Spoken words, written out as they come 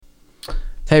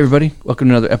Hey everybody, welcome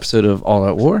to another episode of All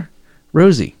Out War.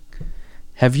 Rosie,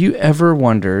 have you ever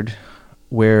wondered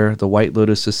where the White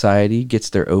Lotus Society gets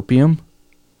their opium?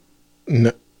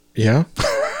 No. Yeah?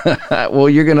 Well,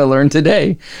 you're going to learn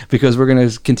today because we're going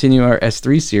to continue our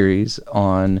S3 series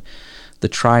on the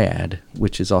Triad,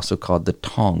 which is also called the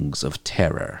Tongs of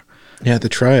Terror. Yeah, the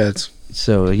Triads.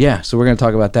 So we're going to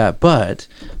talk about that. But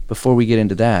before we get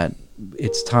into that,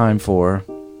 it's time for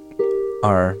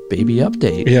our baby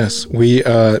update. Yes, we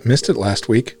missed it last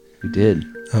week. We did.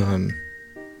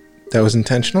 That was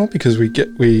intentional because we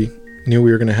knew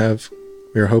we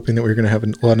were hoping that we were going to have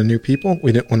a lot of new people.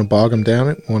 We didn't want to bog them down.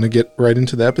 We want to get right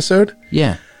into the episode.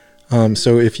 Yeah.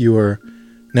 So if you are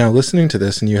now listening to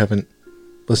this and you haven't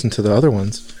listened to the other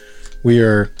ones, we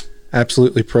are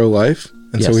absolutely pro-life.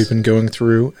 And so we've been going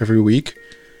through every week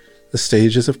the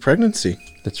stages of pregnancy.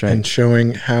 That's right. And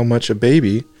showing how much a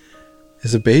baby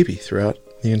is a baby throughout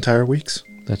the entire weeks.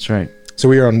 That's right. So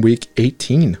we are on week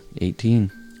 18.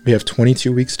 18. We have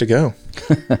 22 weeks to go.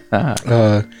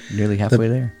 Nearly halfway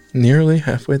there. Nearly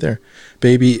halfway there.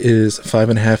 Baby is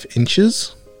 5.5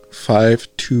 inches, 5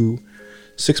 to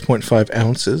 6.5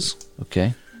 ounces.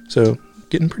 Okay. So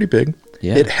getting pretty big.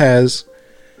 Yeah. It has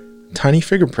tiny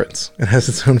fingerprints. It has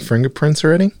its own fingerprints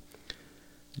already.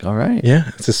 All right. Yeah.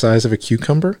 It's the size of a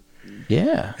cucumber.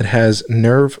 Yeah. It has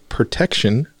nerve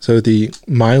protection. So the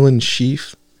myelin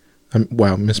sheath.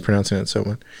 Wow, I'm mispronouncing it so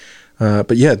much.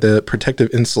 But yeah, the protective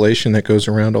insulation that goes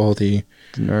around all the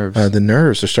nerves. The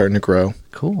nerves are starting to grow.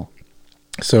 Cool.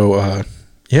 So,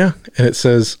 yeah. And it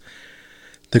says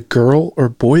the girl or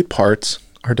boy parts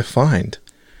are defined.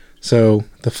 So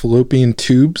the fallopian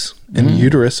tubes and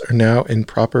uterus are now in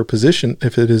proper position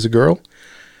if it is a girl.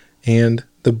 And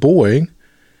the boy,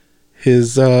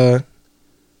 his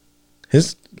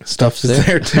stuff is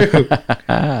there too.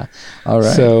 All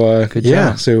right. So, good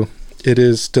yeah. job. So it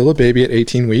is still a baby at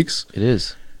 18 weeks. It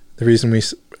is. The reason we,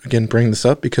 again, bring this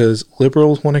up because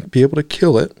liberals want to be able to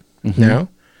kill it now.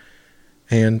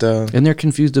 And they're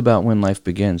confused about when life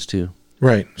begins, too.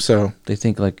 Right. So they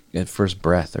think like at first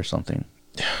breath or something.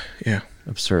 Yeah.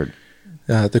 Absurd.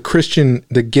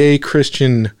 The gay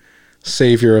Christian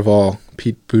savior of all,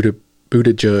 Pete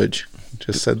Buttigieg,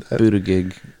 just said that.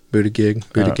 Buttigieg. Buttigieg.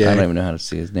 I don't even know how to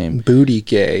say his name. Booty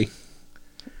gay.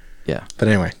 Yeah. But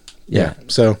anyway. Yeah.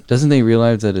 So doesn't they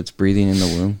realize that it's breathing in the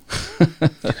womb?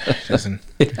 It doesn't.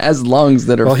 It has lungs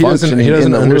that are functioning he doesn't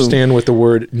in the understand what the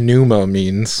word pneuma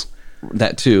means.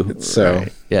 That too. So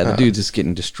right. Yeah, the dude's just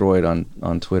getting destroyed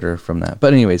on Twitter from that.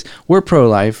 But anyways, we're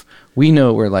pro-life. We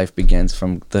know where life begins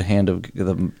from the hand of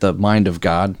the mind of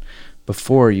God.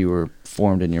 Before you were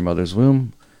formed in your mother's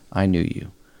womb, I knew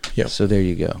you. Yeah. So there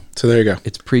you go.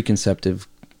 It's preconceptive.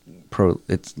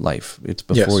 It's life. It's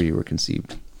before you were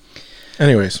conceived.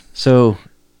 Anyways, so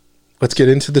let's get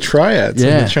into the triads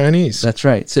and the Chinese. That's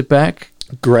right. Sit back,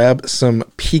 grab some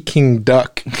Peking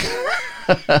duck,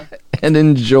 and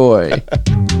enjoy.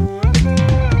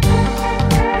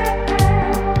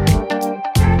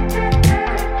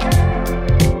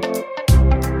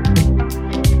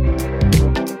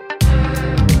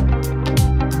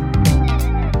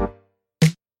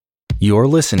 You're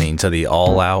listening to the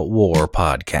All Out War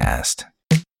podcast.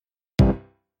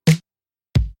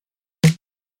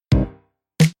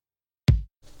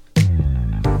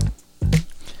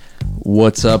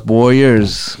 What's up,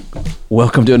 warriors?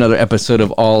 Welcome to another episode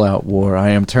of All Out War. I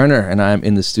am Turner, and I'm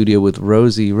in the studio with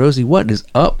Rosie. Rosie, what is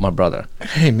up, my brother?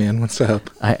 Hey, man, what's up?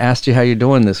 I asked you how you're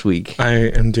doing this week. I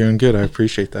am doing good. I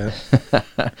appreciate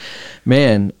that.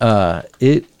 Man,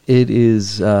 it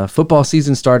is football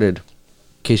season started,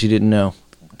 in case you didn't know.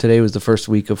 Today was the first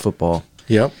week of football.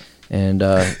 Yep. And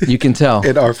you can tell.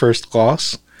 At our first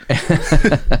loss.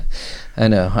 I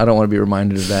know. I don't want to be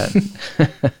reminded of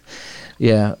that.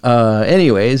 Yeah.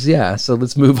 Anyways, yeah. So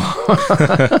let's move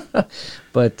on.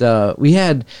 But we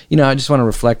had, I just want to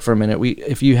reflect for a minute.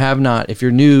 If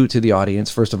you're new to the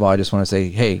audience, first of all, I just want to say,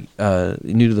 hey,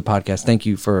 new to the podcast, thank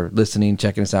you for listening,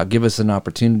 checking us out. Give us an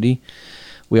opportunity.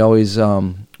 We always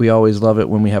love it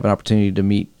when we have an opportunity to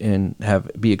meet and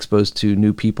be exposed to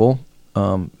new people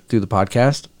through the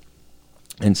podcast.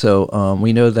 And so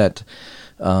we know that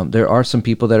there are some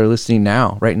people that are listening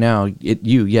right now.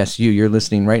 You're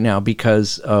listening right now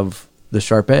because of the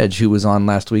Sharp Edge, who was on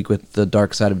last week with the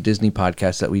Dark Side of Disney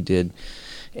podcast that we did.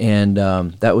 And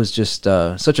that was just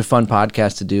such a fun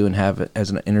podcast to do and have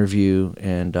as an interview.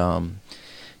 And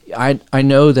I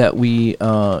know that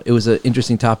it was an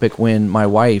interesting topic when my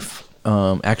wife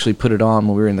actually put it on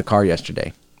when we were in the car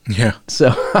yesterday. Yeah. So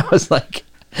I was like,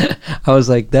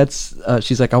 that's,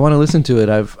 she's like, I want to listen to it.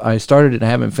 I started it and I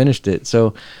haven't finished it.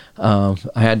 So I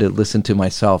had to listen to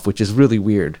myself, which is really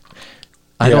weird.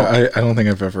 I don't think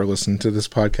I've ever listened to this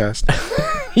podcast.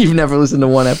 You've never listened to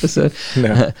one episode?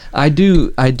 No. I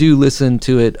do listen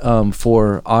to it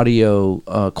for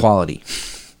audio quality.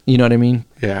 You know what I mean?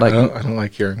 Yeah, Like, I don't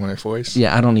like hearing my voice.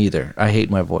 yeah, I don't either. I hate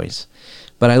my voice.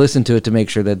 But I listen to it to make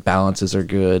sure that balances are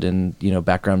good and,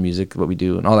 background music, what we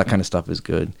do, and all that kind of stuff is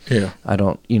good. Yeah. I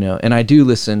don't, and I do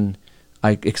listen.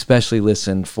 I especially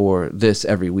listen for this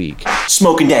every week.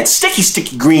 Smoking that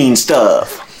sticky green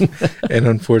stuff. And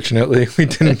unfortunately, we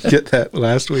didn't get that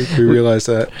last week. We realized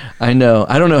that. I know.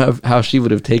 I don't know how she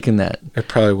would have taken that. It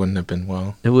probably wouldn't have been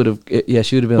well. It would have. Yeah,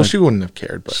 she would have been. Well, like, she wouldn't have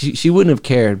cared, but she wouldn't have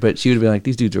cared, but she would have been like,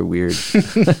 these dudes are weird.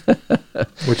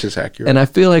 which is accurate. And I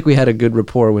feel like we had a good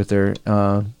rapport with her.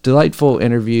 Delightful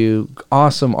interview.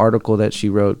 Awesome article that she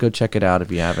wrote. Go check it out if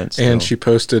you haven't. still. And she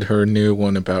posted her new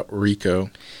one about Rico,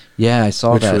 Yeah, I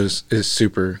saw which that. is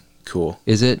super cool.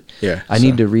 Is it? Yeah, I so-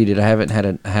 need to read it. I haven't had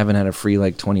a free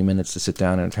 20 minutes to sit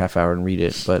down in a half hour and read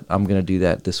it, but I'm gonna do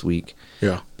that this week.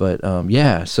 Yeah. But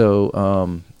yeah.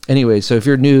 So anyway, so if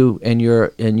you're new and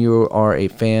you are a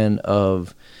fan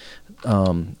of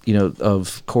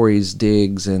of Corey's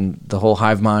digs and the whole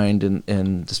Hive Mind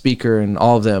and the speaker and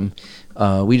all of them,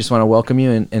 we just want to welcome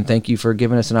you and thank you for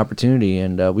giving us an opportunity.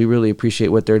 And we really appreciate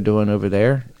what they're doing over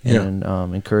there, Yeah. and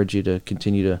encourage you to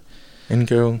continue to. And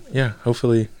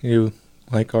hopefully you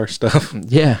like our stuff.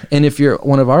 Yeah, and if you're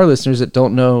one of our listeners that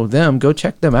don't know them, go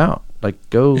check them out.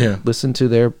 Go listen to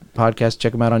their podcast,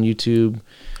 check them out on YouTube,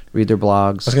 read their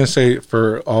blogs. I was going to say,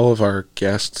 for all of our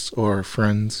guests or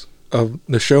friends of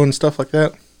the show and stuff like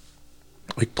that,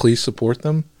 please support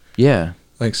them. Yeah,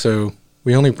 So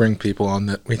we only bring people on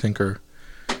that we think are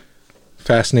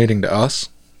fascinating to us.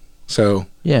 So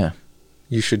yeah.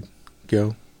 you should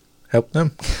go help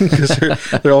them because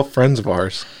they're all friends of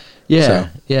ours. Yeah, So.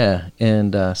 yeah,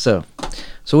 and so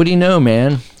what do you know,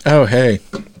 man? Oh, hey.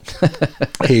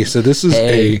 Hey, so this is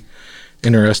Hey. a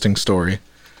interesting story.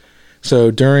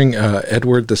 So during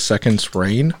Edward II's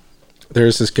reign,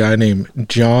 there's this guy named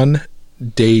John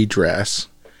Deydras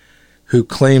who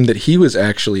claimed that he was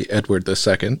actually Edward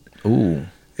II. Ooh,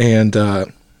 And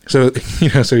so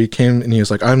he came and he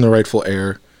was like, I'm the rightful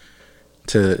heir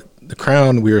to the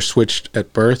crown. We were switched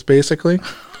at birth, basically.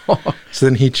 So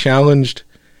then he challenged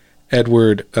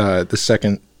Edward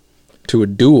II to a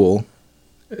duel,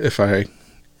 if I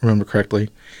remember correctly.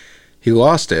 He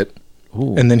lost it,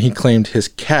 ooh. and then he claimed his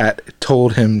cat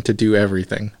told him to do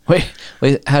everything.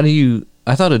 Wait, how do you?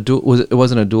 I thought it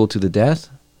wasn't a duel to the death.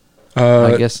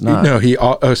 I guess not. No,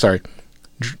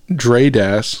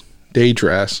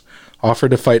 Deydras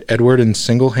offered to fight Edward in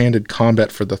single-handed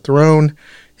combat for the throne.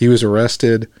 He was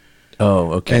arrested.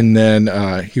 Oh, okay. And then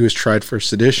he was tried for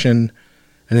sedition,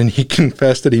 and then he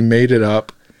confessed that he made it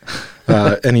up,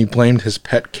 and he blamed his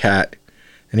pet cat,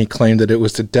 and he claimed that it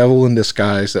was the devil in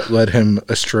disguise that led him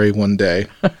astray one day.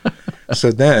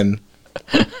 So then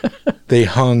they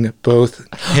hung both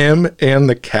him and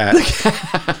the cat.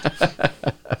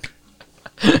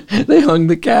 They hung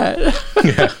the cat.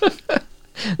 Yeah,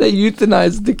 They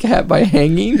euthanized the cat by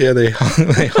hanging. yeah, they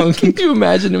hung. Can you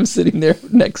imagine him sitting there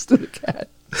next to the cat?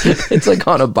 It's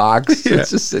on a box. Yeah. It's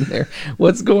just sitting there.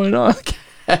 What's going on,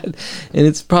 cat? And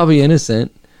it's probably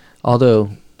innocent,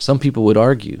 although some people would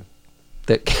argue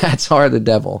that cats are the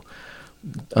devil.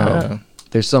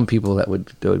 There's some people that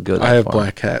would go that I have far.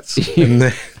 black cats,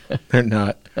 and they're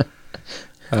not.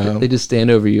 They just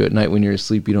stand over you at night when you're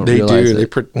asleep. You don't They realize do.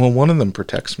 it. One of them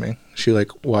protects me. She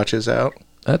watches out.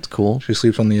 That's cool. She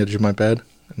sleeps on the edge of my bed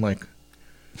and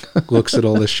looks at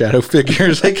all the shadow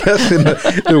figures, I guess, and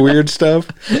the weird stuff,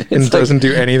 and doesn't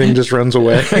do anything, just runs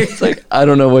away. It's I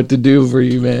don't know what to do for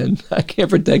you, man. I can't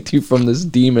protect you from this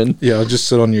demon. Yeah, I'll just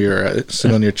sit on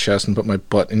your chest and put my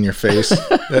butt in your face.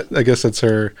 I guess that's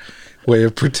her way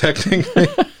of protecting me.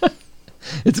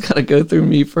 It's got to go through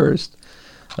me first.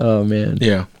 Oh, man.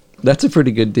 Yeah, That's a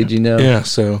pretty good did you know? yeah.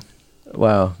 So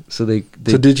Wow. So they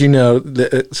so did you know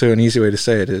that? So an easy way to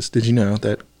say it is, did you know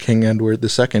that King Edward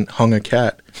II hung a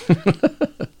cat?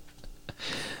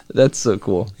 that's so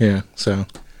cool. Yeah. So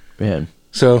Man.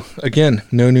 So again,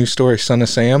 no new story. Son of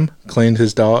Sam claimed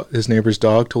his neighbor's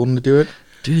dog told him to do it.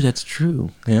 Dude, that's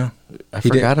true. Yeah, I he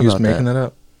forgot He was about making that. that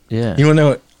up. Yeah. You want to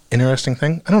know an interesting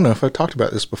thing? I don't know if I've talked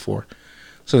about this before.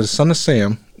 So the Son of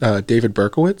Sam, David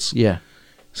Berkowitz. Yeah.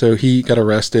 So he got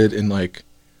arrested in I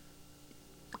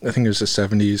think it was the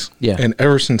 70s. Yeah. And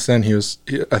ever since then,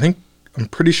 I'm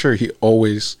pretty sure he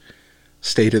always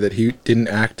stated that he didn't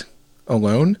act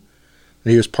alone.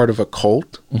 That he was part of a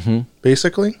cult,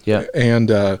 basically. Yeah. And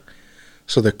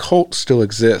so the cult still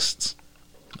exists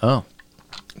Oh.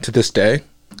 to this day,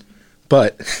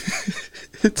 but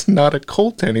it's not a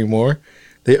cult anymore.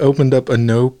 They opened up a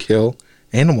no-kill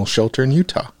animal shelter in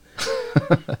Utah.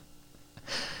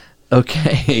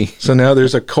 Okay. So now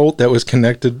there's a cult that was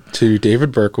connected to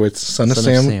David Berkowitz, son of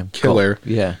Sam Killer.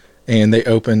 Cool. Yeah. And they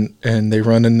open and they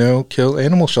run a no-kill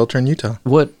animal shelter in Utah.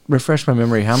 What, refresh my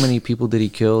memory, how many people did he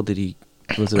kill? Was it a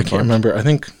I bunch? can't remember. I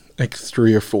think like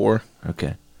 3 or 4.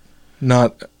 Okay.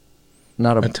 Not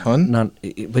Not a ton? But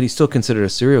he's still considered a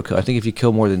serial killer. I think if you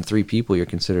kill more than 3 people, you're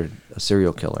considered a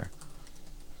serial killer.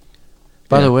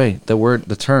 By Yeah. the way,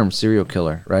 the term serial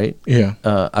killer, right? Yeah.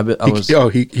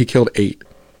 He killed 8.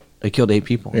 He killed 8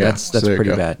 people. Yeah, That's so there you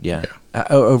pretty go. bad. Yeah.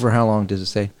 Over how long does it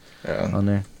say on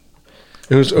there?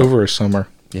 It was over a summer.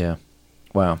 Yeah.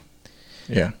 Wow.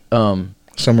 Yeah.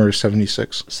 Summer of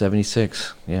 76.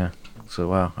 76. Yeah. So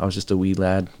wow, I was just a wee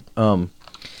lad. My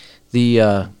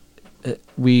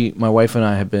wife and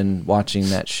I have been watching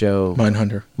that show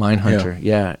Mindhunter.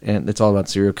 Yeah, and it's all about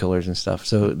serial killers and stuff.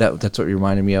 So that's what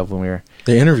reminded me of when we were.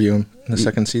 They interview him in the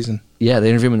second season. Yeah, they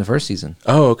interviewed him in the first season.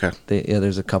 Oh, okay.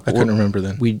 There's a couple. I couldn't remember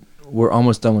then. We're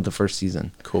almost done with the first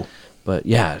season. Cool. But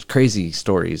yeah, crazy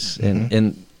stories,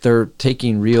 and they're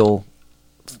taking real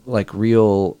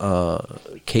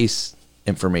case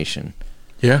information.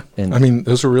 Yeah. And- I mean,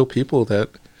 those are real people that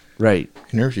Right.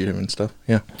 interviewed him and stuff.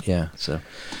 Yeah. Yeah. So.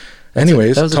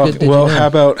 Anyways, that was a good did you well, know. how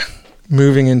about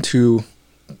moving into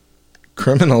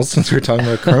criminals, since we're talking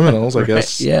about criminals, I Right,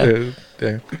 guess. yeah.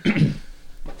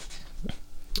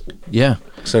 Yeah.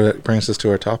 So that brings us to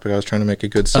our topic. I was trying to make a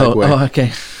good segue. Oh,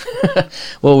 okay.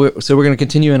 Well, we're going to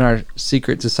continue in our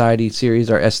Secret Society series,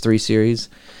 our S3 series.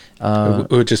 It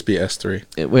would just be S3.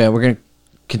 We're going to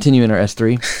continue in our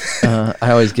S3.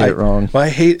 I always get it wrong. Well, I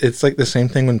hate, it's like the same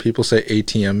thing when people say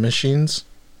ATM machines.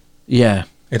 Yeah.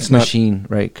 It's not machine,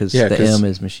 right? Because Yeah, the 'cause- M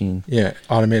is machine. Yeah,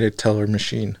 automated teller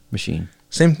machine. Machine.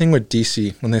 Same thing with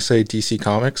DC. When they say DC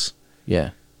Comics,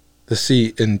 Yeah. the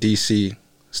C in DC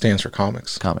stands for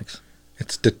comics. Comics.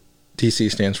 It's DC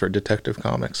stands for Detective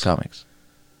Comics. Comics.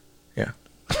 Yeah.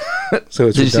 So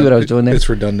it's Did you see what I was doing there? It's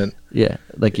redundant. Yeah.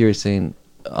 Like you were saying,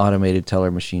 automated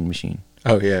teller machine.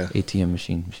 Oh yeah, ATM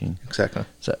machine. exactly.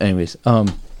 So anyways, all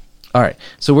right.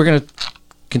 So we're going to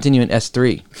continue in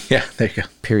S3. Yeah, there you go.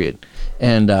 Period.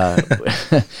 And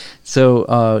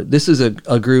so this is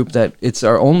a group that it's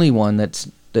our only one that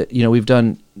we've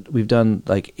done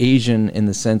like Asian in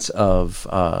the sense of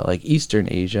like Eastern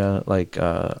Asia, like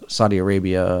Saudi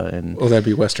Arabia and Well, that'd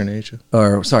be Western Asia.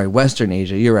 or sorry, Western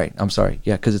Asia. You're right. I'm sorry.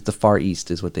 Yeah, because it's the Far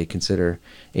East is what they consider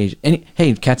Asia. And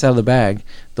hey, cat's out of the bag,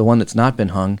 the one that's not been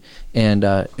hung. And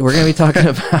we're going to be talking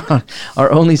about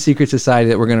our only secret society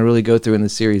that we're going to really go through in the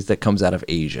series that comes out of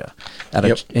Asia,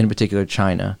 in particular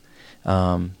China.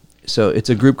 So it's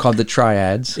a group called the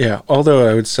Triads. Yeah, although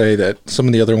I would say that some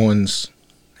of the other ones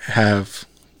have,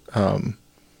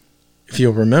 if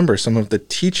you'll remember, some of the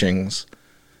teachings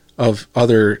of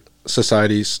other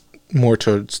societies more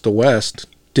towards the West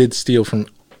did steal from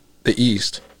the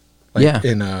East. Like Yeah.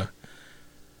 in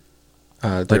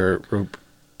their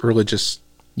religious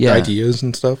Yeah. ideas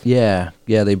and stuff. Yeah,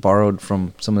 they borrowed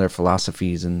from some of their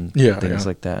philosophies and things Yeah.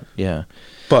 like that. Yeah,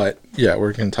 But yeah,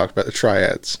 we're going to talk about the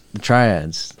Triads. the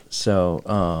Triads. So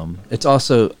it's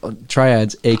also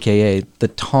Triads, aka the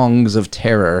Tongs of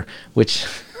Terror, which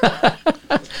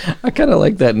I kind of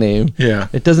like that name. Yeah.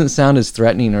 It doesn't sound as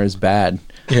threatening or as bad.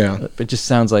 Yeah. It just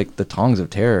sounds like the Tongs of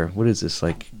Terror. What is this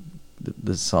like?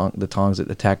 The tongs that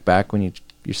attack back when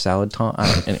your salad tong.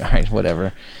 All right,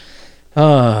 whatever.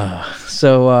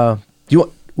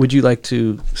 Would you like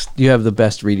to? You have the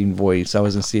best reading voice. I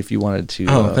was gonna see if you wanted to.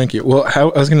 Oh, thank you. Well, I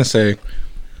was going to say,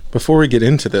 before we get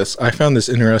into this, I found this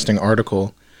interesting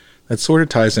article that sort of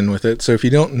ties in with it. So if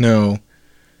you don't know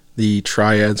the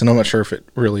Triads, and I'm not sure if it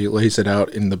really lays it out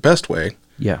in the best way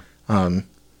Yeah.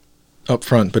 up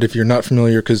front, but if you're not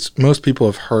familiar, because most people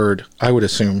have heard, I would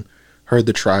assume, heard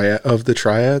the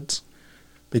Triads,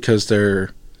 because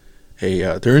they're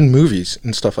in movies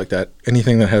and stuff like that.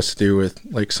 Anything that has to do with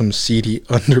like some seedy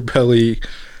underbelly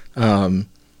that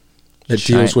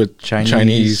deals with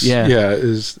Chinese. Yeah.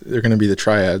 They're going to be the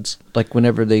Triads. Like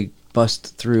whenever they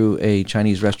bust through a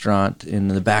Chinese restaurant in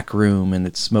the back room and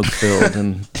it's smoke filled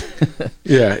and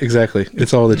Yeah, exactly.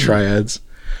 It's all the Triads.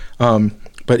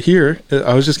 But here,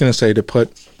 I was just going to say, to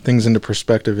put things into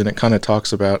perspective, and it kind of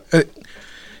talks about,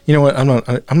 you know what? I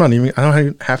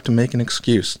don't have to make an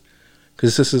excuse,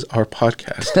 because this is our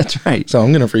podcast. That's right. So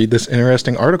I'm going to read this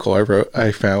interesting article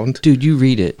I found. Dude, you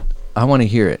read it. I want to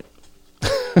hear it.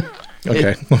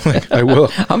 Okay, I will.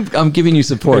 I'm giving you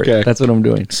support. Okay. That's what I'm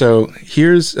doing. So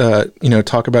here's,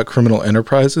 talk about criminal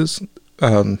enterprises,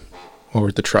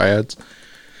 or the Triads.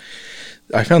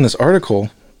 I found this article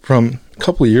from a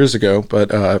couple of years ago, but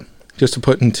just to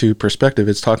put into perspective,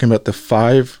 it's talking about the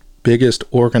 5 biggest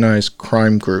organized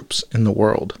crime groups in the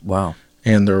world, Wow.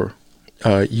 and their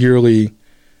yearly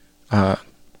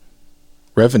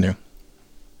revenue.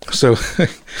 So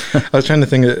I was trying to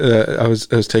think. I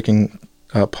was taking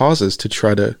pauses to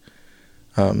try to.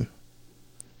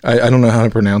 I don't know how to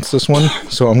pronounce this one,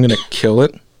 so I'm going to kill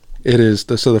it. It is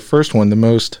the first one,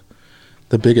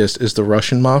 the biggest is the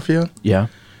Russian mafia, Yeah.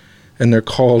 and they're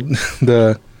called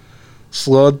the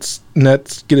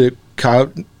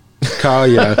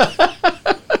Slutsnetskaya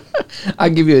I'll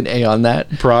give you an A on that.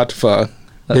 Bratva.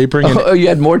 They bring in Oh, you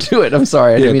had more to it. I'm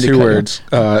sorry. I didn't mean to two cut you. words.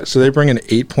 So they bring in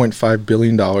 $8.5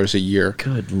 billion a year,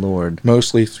 Good Lord.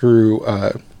 mostly through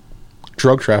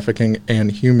drug trafficking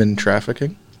and human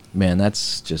trafficking. Man,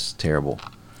 that's just terrible.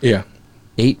 Yeah,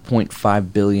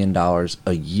 $8.5 billion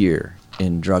a year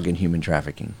in drug and human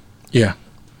trafficking. yeah.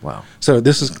 Wow. So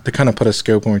this is to kind of put a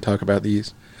scope when we talk about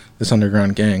this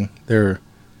underground gang. They're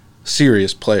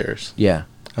serious players. Yeah.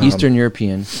 Eastern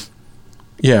European.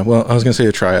 Yeah, well, I was going to say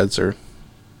the triads are,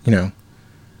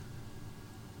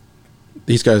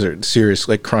 these guys are serious,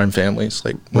 like crime families,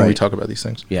 like when we Right. talk about these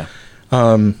things. Yeah.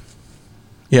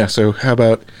 Yeah, so how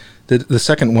about the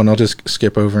second one? I'll just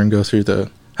skip over and go through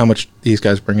how much these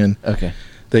guys bring in. Okay.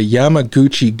 The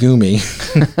Yamaguchi Gumi,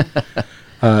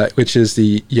 which is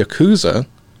the Yakuza,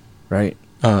 Right.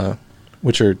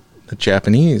 which are the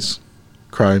Japanese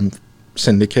crime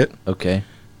syndicate, Okay.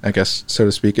 I guess, so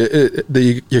to speak.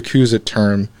 The Yakuza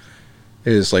term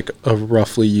is like a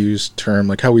roughly used term,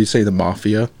 like how we say the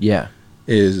mafia Yeah.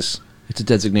 is. It's a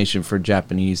designation for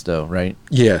Japanese, though, right?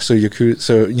 Yeah, so Yakuza.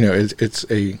 So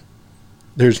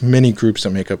there's many groups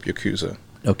that make up Yakuza,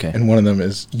 Okay. and one of them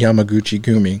is Yamaguchi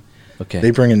Gumi. Okay.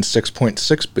 They bring in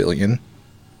 $6.6 billion.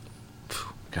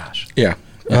 Gosh. Yeah,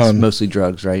 It's mostly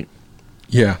drugs, right?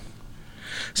 yeah.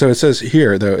 So it says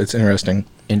here, though, it's interesting.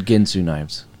 And Ginsu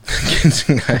knives.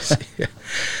 Nice. Yeah.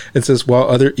 It says, while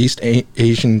other East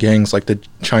Asian gangs like the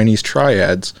Chinese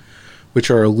triads, which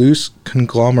are a loose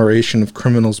conglomeration of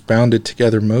criminals bounded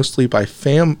together mostly by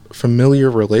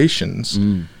familiar relations,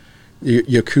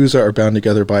 Yakuza are bound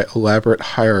together by elaborate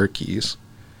hierarchies,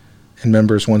 and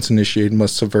members once initiated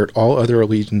must subvert all other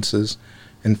allegiances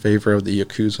in favor of the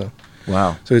Yakuza.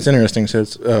 Wow. So it's interesting. So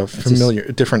it's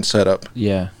a different setup.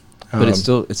 Yeah. But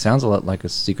it sounds a lot like a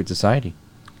secret society.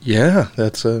 Yeah,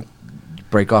 that's a...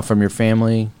 Break off from your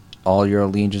family. All your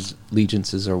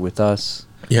allegiances are with us.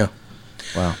 Yeah.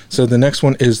 Wow. So the next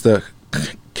one is the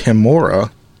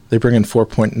Camorra. They bring in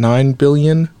 $4.9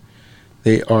 billion.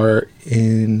 They are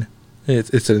in...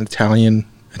 It's an Italian.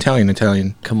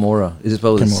 Camorra. Is it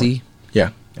spelled with a Camorra. C?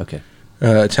 Yeah. Okay.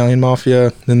 Italian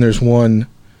mafia. Then there's one,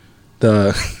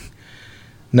 the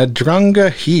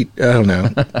Nadranga Heat. I don't know.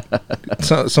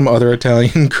 some other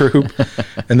Italian group.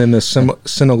 And then the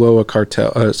Sinaloa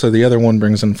cartel. So the other one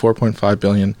brings in $4.5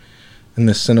 billion. And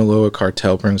the Sinaloa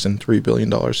cartel brings in $3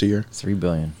 billion a year. $3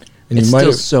 billion. And It's you might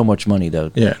still have, so much money,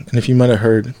 though. yeah. And if you might have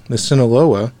heard, the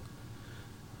Sinaloa,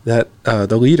 that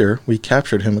the leader, we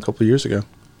captured him a couple of years ago.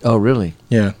 Oh, really?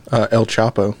 Yeah, El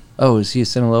Chapo. Oh, is he a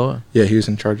Sinaloa? Yeah, he was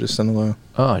in charge of Sinaloa.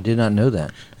 Oh, I did not know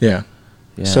that. Yeah.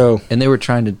 Yeah. So- and they were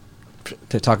trying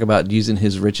to talk about using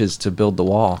his riches to build the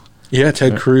wall. Yeah,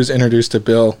 Ted Cruz introduced a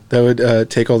bill that would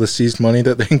take all the seized money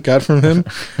that they got from him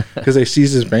because they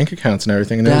seized his bank accounts and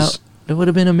everything. And That would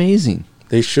have been amazing.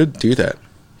 they should do that.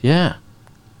 Yeah,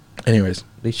 Anyways,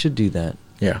 they should do that.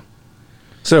 yeah.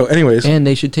 So, anyways, And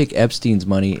they should take Epstein's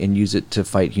money and use it to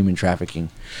fight human trafficking.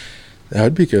 that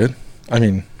would be good. I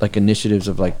mean, Like initiatives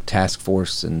of like task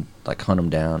force and like hunt them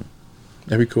down,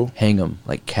 that'd be cool. hang them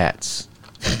like cats.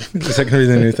 Is that going to be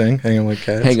the new thing? Hang 'em like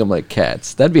cats? Hang them like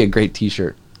cats. That'd be a great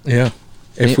T-shirt. Yeah.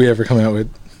 If we ever come out with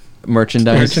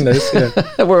Merchandise. merchandise,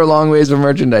 yeah. We're a long ways from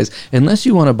merchandise. Unless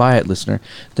you want to buy it, listener,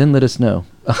 then let us know.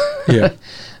 Yeah.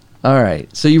 All right.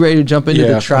 So you ready to jump into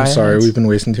Yeah, the triads? I'm sorry. We've been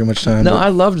wasting too much time. No, but- I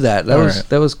loved that. All right.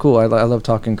 That was cool. I love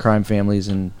talking crime families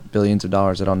and billions of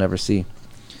dollars that I'll never see.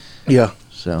 Yeah.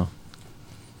 So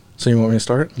So you want me to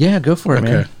start? yeah, go for it,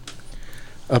 man.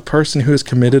 A person who has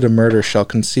committed a murder shall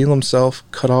conceal himself,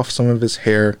 cut off some of his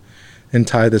hair, and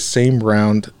tie the same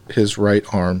round his right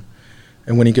arm.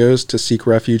 And when he goes to seek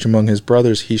refuge among his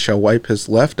brothers, he shall wipe his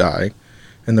left eye,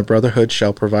 and the brotherhood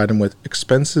shall provide him with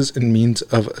expenses and means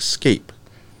of escape.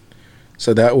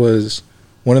 So that was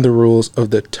one of the rules of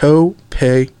the To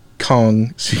Pei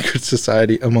Kong secret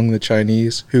society among the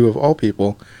Chinese, who, of all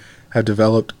people, have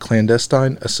developed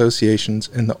clandestine associations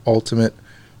in the ultimate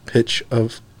pitch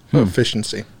of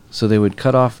efficiency. So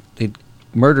they'd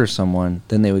murder someone,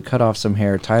 then they would cut off some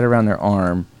hair, tie it around their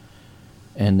arm,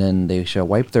 and then they shall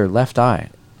wipe their left eye.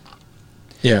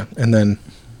 Yeah, and then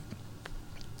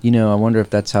I wonder if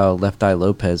that's how Left Eye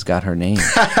Lopez got her name.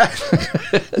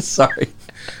 Sorry.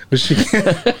 Was she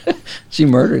She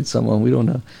murdered someone. We don't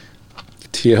know.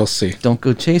 TLC? Don't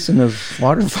go chasing those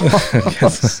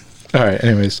waterfalls. All right.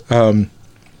 Anyways,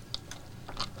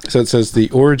 so it says the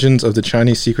origins of the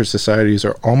Chinese secret societies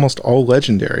are almost all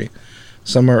legendary.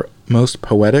 Some are most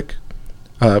poetic.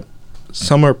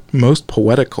 Some are most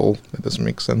poetical. That doesn't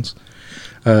make sense.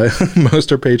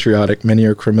 Most are patriotic. Many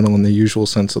are criminal in the usual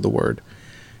sense of the word.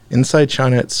 Inside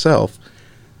China itself,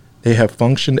 they have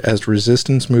functioned as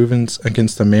resistance movements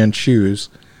against the Manchus,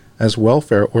 as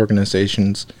welfare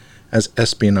organizations, as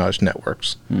espionage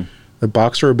networks. The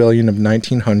Boxer Rebellion of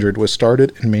 1900 was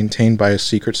started and maintained by a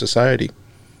secret society.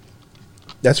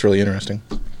 That's really interesting.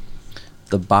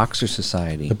 The Boxer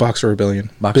Society. The Boxer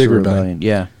Rebellion. Boxer Rebellion,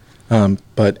 yeah.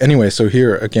 But anyway, so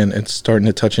here, again, it's starting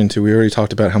to touch into, we already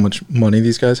talked about how much money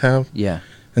these guys have. Yeah.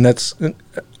 And that's,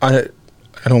 I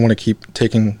don't want to keep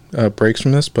taking breaks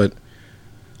from this, but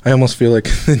I almost feel like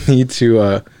the need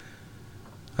to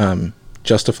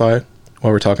justify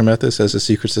while we're talking about this as a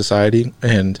secret society.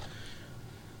 And,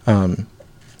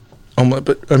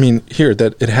 but I mean, here,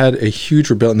 that it had a huge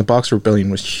rebellion. The Boxer Rebellion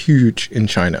was huge in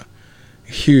China.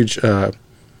 Huge, that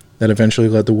eventually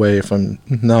led the way, if I'm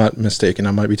not mistaken,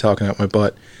 I might be talking out my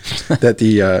butt, that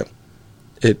the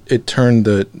it turned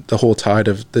the whole tide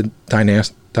of the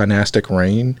dynastic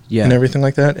reign and everything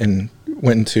like that, and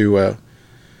went into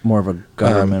more of a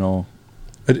governmental.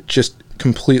 It just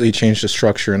completely changed the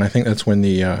structure, and I think that's when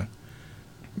the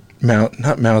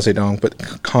not Mao Zedong, but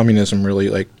communism really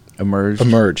like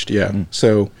emerged. Yeah.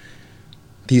 So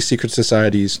these secret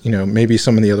societies, maybe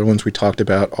some of the other ones we talked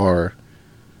about are,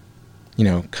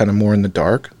 kind of more in the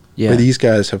dark. Yeah. But these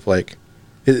guys have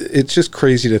it's just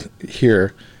crazy to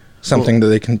hear something that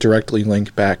they can directly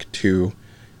link back to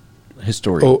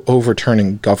history,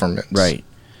 overturning governments. Right.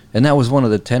 And that was one of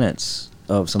the tenets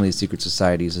of some of these secret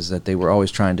societies, is that they were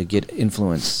always trying to get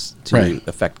influence to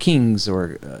affect kings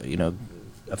or,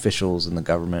 officials in the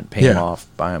government, pay them off,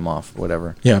 buy them off,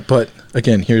 whatever. Yeah. But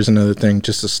again, here's another thing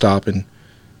just to stop, and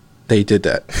they did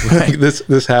that. Right.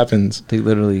 This happens. They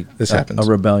literally, happens. A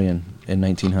rebellion in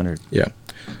 1900. Yeah.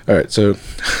 All right. So,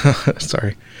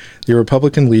 sorry. The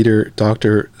Republican leader,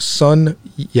 Dr. Sun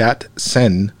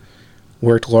Yat-sen,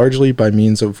 worked largely by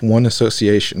means of one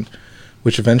association,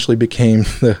 which eventually became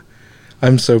the...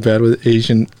 I'm so bad with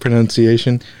Asian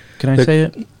pronunciation. Can I say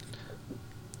it?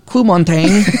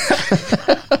 Kuomintang.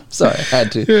 Sorry, I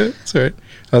had to. Yeah, it's all right.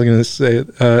 I was going to say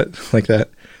it like that.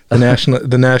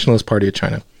 The Nationalist Party of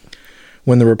China.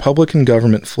 When the Republican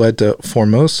government fled to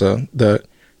Formosa, the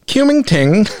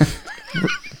Kuomintang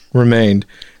remained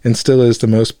and still is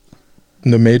the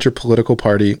major political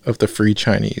party of the Free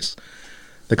Chinese.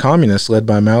 The communists, led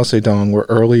by Mao Zedong, were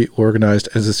early organized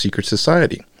as a secret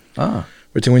society.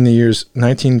 Between the years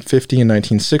 1950 and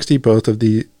 1960, both of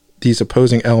these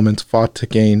opposing elements fought to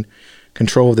gain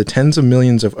control of the tens of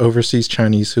millions of overseas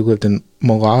Chinese who lived in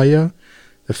Malaya,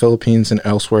 the Philippines, and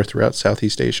elsewhere throughout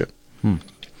Southeast Asia.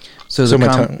 So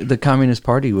the Communist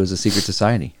Party was a secret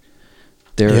society.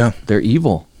 They're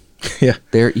evil. Yeah.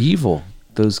 They're evil.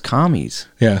 Those commies.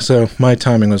 Yeah, so my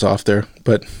timing was off there,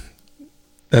 but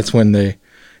that's when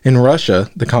in Russia,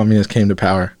 the communists came to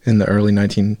power in the early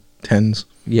 1910s.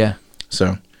 Yeah.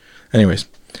 So, anyways,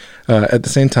 at the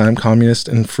same time, Communist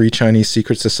and Free Chinese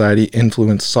secret society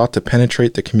influence sought to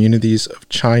penetrate the communities of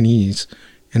Chinese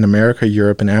in America,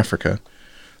 Europe, and Africa.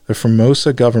 The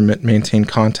Formosa government maintained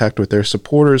contact with their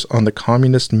supporters on the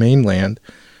communist mainland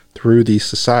through these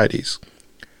societies,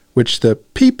 which the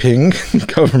Peeping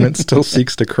government still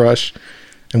seeks to crush,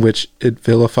 and which it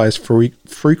vilifies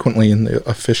frequently in the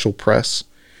official press.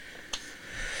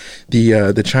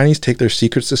 The Chinese take their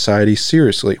secret society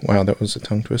seriously. Wow, that was a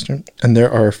tongue twister. And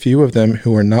there are a few of them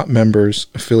who are not members,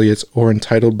 affiliates, or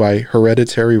entitled by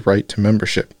hereditary right to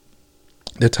membership.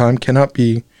 The time cannot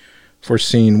be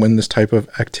foreseen when this type of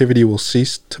activity will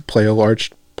cease to play a large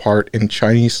part in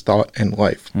Chinese thought and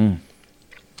life.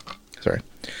 Sorry.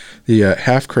 The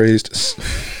half-crazed...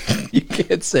 You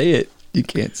can't say it. You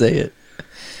can't say it.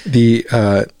 The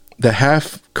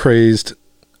half-crazed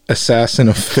assassin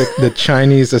of the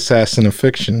Chinese assassin of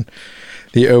fiction,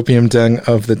 the opium den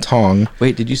of the Tong.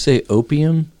 Wait, did you say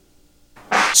opium?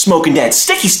 Smoking that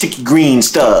sticky green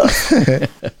stuff.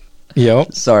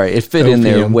 Yep. Sorry, it fit in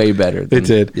there way better. It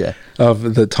did. Yeah.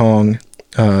 Of the Tong,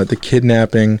 the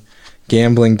kidnapping,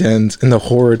 gambling dens, and the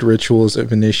horrid rituals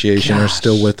of initiation are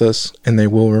still with us, and they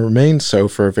will remain so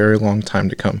for a very long time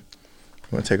to come.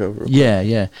 want to take over?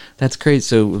 Yeah. That's great.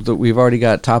 So we've already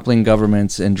got toppling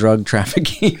governments and drug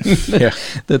trafficking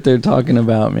that they're talking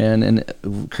about, man,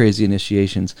 and crazy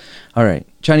initiations. All right.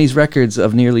 Chinese records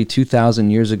of nearly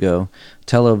 2,000 years ago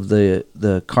tell of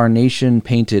the Carnation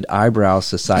Painted Eyebrow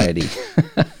Society.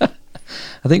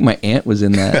 I think my aunt was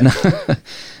in that.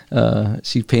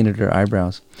 She painted her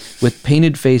eyebrows with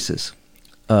painted faces,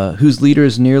 whose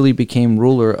leaders nearly became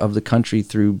ruler of the country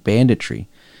through banditry.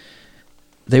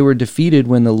 They were defeated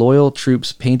when the loyal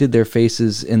troops painted their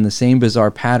faces in the same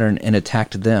bizarre pattern and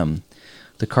attacked them.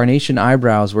 The Carnation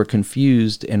Eyebrows were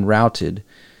confused and routed.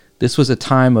 This was a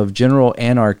time of general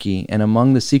anarchy, and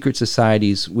among the secret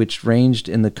societies which ranged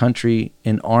in the country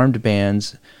in armed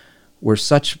bands were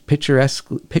such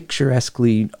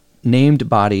picturesquely named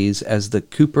bodies as the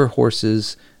Copper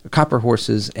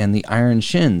Horses and the Iron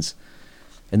Shins.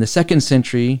 In the 2nd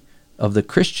century of the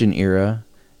Christian era,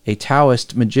 a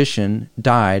Taoist magician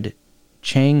died,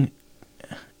 Chang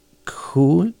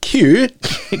Q,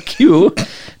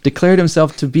 declared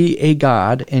himself to be a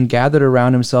god and gathered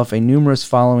around himself a numerous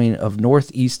following of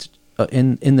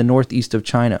in the northeast of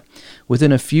China.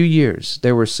 Within a few years,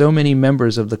 there were so many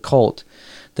members of the cult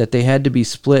that they had to be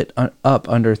split up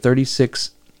under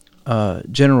 36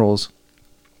 generals.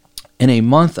 In a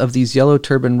month of these yellow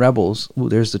turban rebels,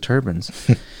 there's the turbans,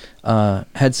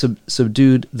 had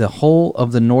subdued the whole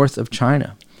of the north of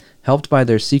China, helped by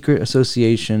their secret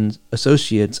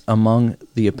associates among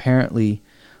the apparently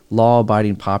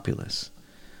law-abiding populace.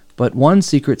 But one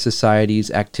secret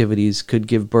society's activities could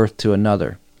give birth to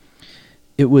another.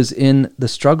 It was in the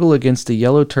struggle against the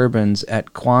yellow turbans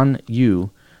at Quan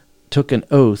Yu took an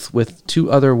oath with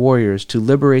 2 other warriors to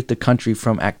liberate the country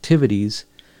from activities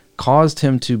caused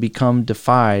him to become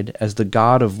deified as the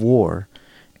god of war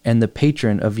and the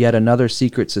patron of yet another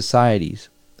secret societies,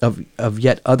 of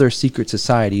yet other secret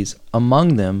societies,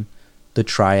 among them the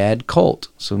Triad cult.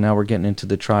 So now we're getting into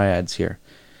the triads here.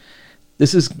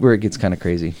 This is where it gets kind of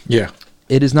crazy. Yeah.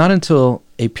 It is not until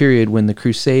a period when the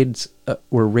Crusades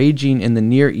were raging in the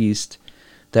Near East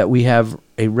that we have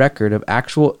a record of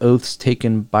actual oaths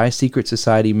taken by secret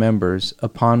society members,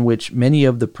 upon which many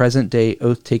of the present-day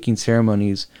oath-taking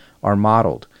ceremonies are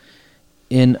modeled.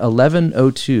 In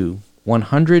 1102,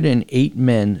 108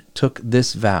 men took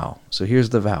this vow. So here's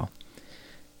the vow.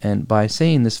 And by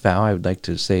saying this vow, I would like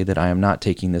to say that I am not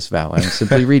taking this vow. I'm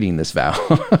simply reading this vow.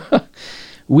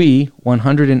 We,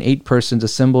 108 persons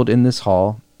assembled in this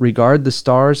hall, regard the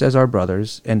stars as our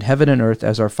brothers, and heaven and earth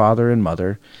as our father and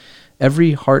mother.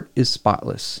 Every heart is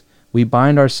spotless. We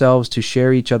bind ourselves to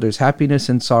share each other's happiness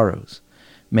and sorrows.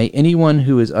 May anyone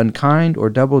who is unkind or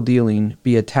double-dealing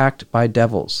be attacked by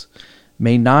devils.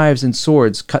 May knives and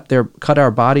swords cut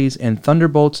our bodies, and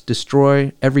thunderbolts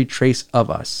destroy every trace of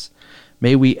us.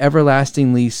 May we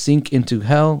everlastingly sink into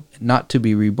hell, not to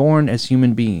be reborn as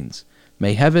human beings.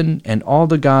 May heaven and all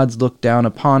the gods look down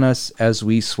upon us as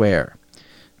we swear.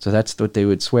 So that's what they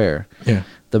would swear. Yeah.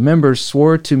 The members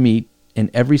swore to meet in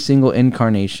every single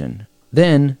incarnation.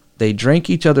 Then they drank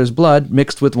each other's blood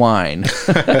mixed with wine.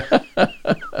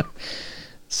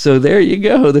 So there you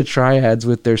go, the triads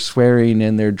with their swearing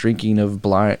and their drinking of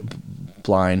blood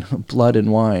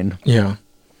and wine. Yeah.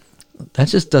 That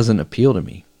just doesn't appeal to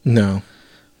me. No.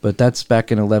 But that's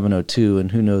back in 1102,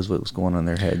 and who knows what was going on in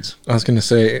their heads. I was going to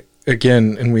say,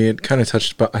 again, and we had kind of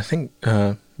touched about, I think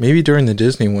maybe during the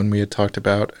Disney one, we had talked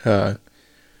about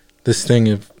this thing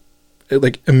of,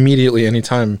 like, immediately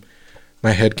anytime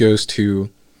my head goes to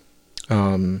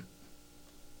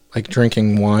like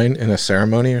drinking wine in a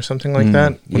ceremony or something like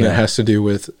that, when it has to do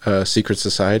with secret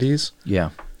societies. Yeah.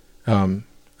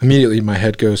 Immediately my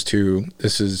head goes to,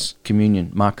 this is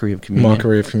communion, mockery of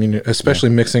communion. Especially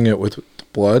mixing it with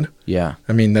blood. Yeah.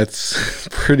 I mean, that's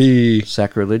pretty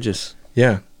sacrilegious.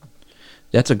 Yeah.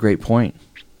 That's a great point.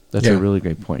 That's a really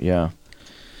great point. Yeah.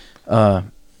 You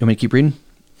want me to keep reading?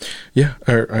 Yeah.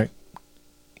 All right.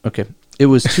 Okay. It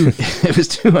was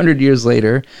 200 years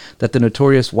later that the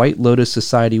notorious White Lotus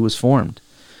Society was formed.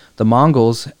 The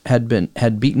Mongols had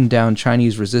beaten down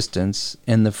Chinese resistance,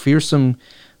 and the fearsome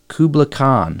Kublai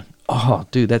Khan. Oh,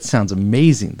 dude, that sounds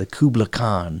amazing. The Kublai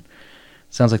Khan.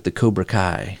 Sounds like the Cobra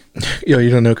Kai. Yo,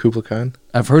 you don't know Kublai Khan?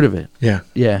 I've heard of it. Yeah.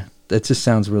 Yeah. That just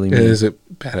sounds really mean. It is a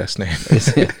badass name.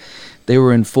 They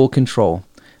were in full control.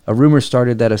 A rumor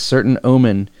started that a certain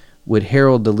omen would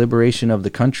herald the liberation of the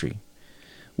country.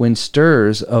 When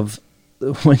stirs the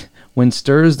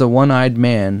one-eyed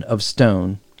man of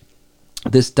stone,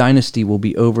 this dynasty will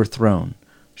be overthrown.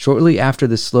 Shortly after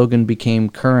the slogan became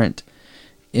current,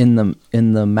 in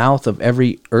the mouth of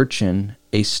every urchin,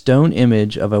 a stone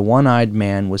image of a one-eyed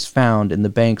man was found in the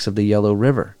banks of the Yellow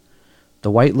River.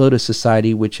 The White Lotus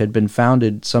Society, which had been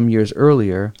founded some years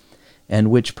earlier, and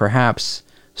which perhaps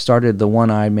started the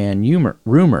one-eyed man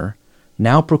rumor,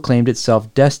 now proclaimed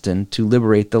itself destined to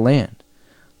liberate the land.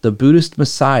 The Buddhist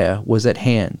Messiah was at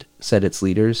hand, said its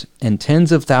leaders, and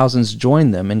tens of thousands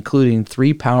joined them, including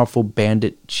 3 powerful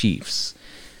bandit chiefs.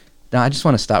 Now, I just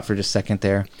want to stop for just a second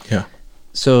there. Yeah.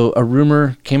 So a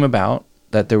rumor came about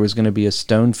that there was going to be a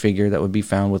stone figure that would be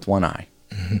found with one eye.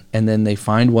 Mm-hmm. And then they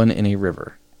find one in a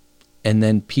river. And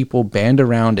then people band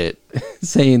around it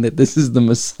saying that this is the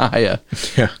Messiah.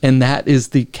 Yeah. And that is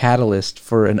the catalyst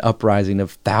for an uprising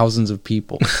of thousands of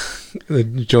people.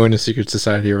 Join a secret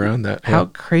society around that. How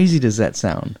crazy does that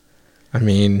sound? I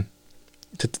mean,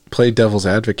 to play devil's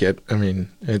advocate, I mean,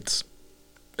 it's,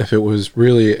 if it was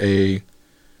really a,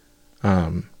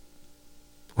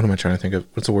 what am I trying to think of?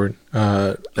 What's the word?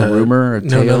 A rumor? A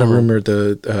no, tale? not a rumor.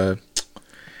 The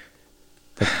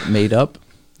made up?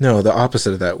 No, the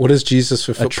opposite of that. What is Jesus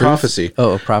fulfill? Prophecy.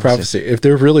 Oh, a prophecy. If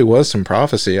there really was some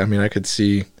prophecy, I mean, I could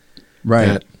see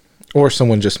that. Or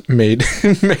someone just made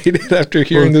it after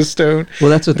hearing the stone.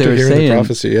 Well, that's what they were saying. The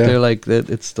prophecy, yeah. They're like,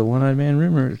 that it's the one-eyed man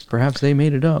rumor. Perhaps they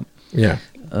made it up. Yeah.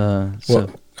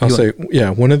 Well, I'll say,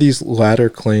 one of these latter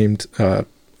claimed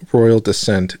royal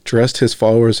descent dressed his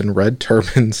followers in red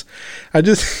turbans. I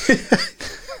just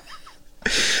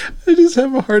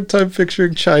have a hard time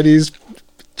picturing Chinese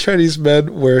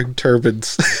men wearing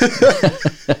turbans.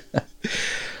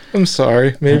 I'm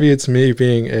sorry. Maybe it's me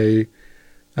being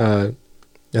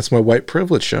that's my white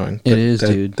privilege showing. It is,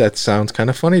 dude. That sounds kind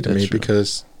of funny to me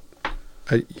because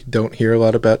you don't hear a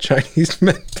lot about Chinese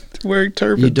men wearing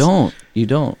turbans. You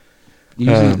don't.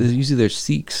 Usually they're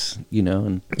Sikhs,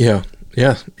 and yeah,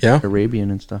 Arabian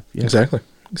and stuff. Yeah.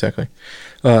 Exactly.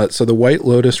 So the White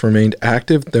Lotus remained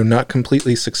active, though not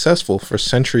completely successful, for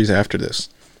centuries after this.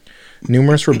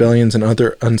 Numerous rebellions and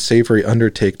other unsavory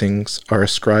undertakings are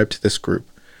ascribed to this group.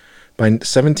 By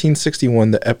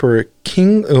 1761, the Emperor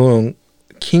Qianlong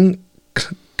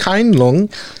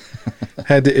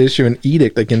had to issue an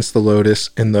edict against the Lotus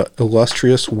and the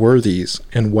illustrious worthies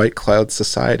and White Cloud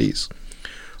societies,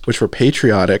 which were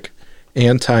patriotic,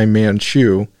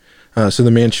 anti-Manchu. So the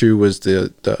Manchu was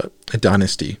the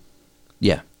dynasty.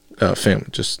 Yeah. Family.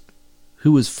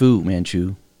 Who was Fu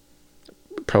Manchu?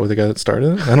 Probably the guy that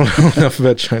started it. I don't know enough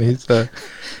about Chinese.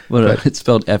 It's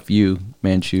spelled F-U,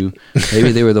 Manchu.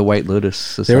 Maybe they were the White Lotus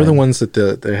Society. They were the ones that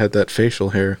they had that facial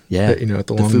hair. Yeah. That,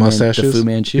 the long mustaches. The Fu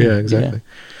Manchu. Yeah, exactly.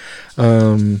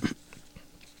 Yeah.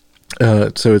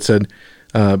 So it said,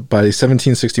 by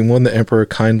 1761, the Emperor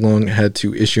Qianlong had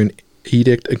to issue an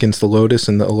edict against the Lotus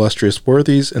and the illustrious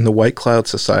worthies and the White Cloud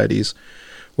societies,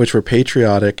 which were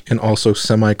patriotic and also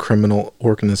semi-criminal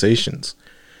organizations.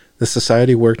 The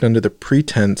society worked under the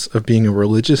pretense of being a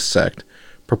religious sect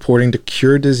purporting to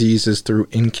cure diseases through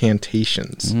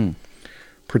incantations.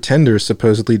 Pretenders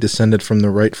supposedly descended from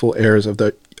the rightful heirs of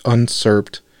the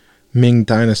usurped Ming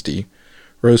dynasty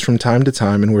rose from time to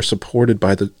time and were supported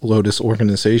by the Lotus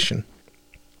organization.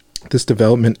 This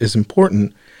development is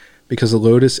important because the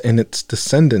Lotus and its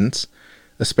descendants,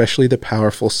 especially the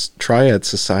powerful Triad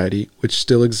Society, which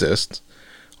still exists,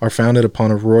 are founded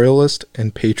upon a royalist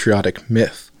and patriotic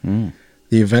myth.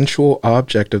 The eventual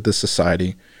object of the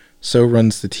society, so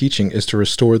runs the teaching, is to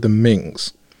restore the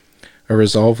Mings, a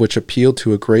resolve which appealed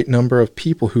to a great number of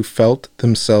people who felt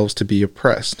themselves to be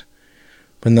oppressed.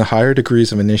 But in the higher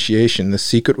degrees of initiation, the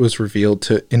secret was revealed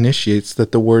to initiates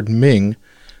that the word Ming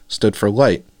stood for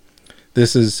light.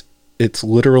 This is its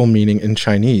literal meaning in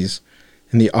Chinese,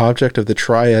 and the object of the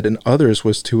Triad and others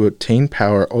was to obtain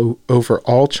power over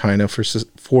all China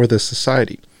for the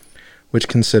society, which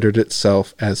considered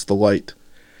itself as the light.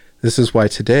 This is why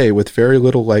today, with very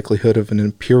little likelihood of an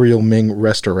imperial Ming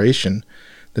restoration,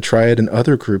 the Triad and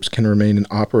other groups can remain in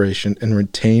operation and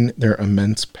retain their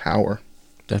immense power.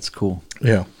 That's cool.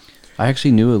 Yeah. I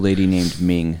actually knew a lady named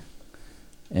Ming,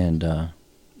 and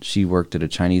she worked at a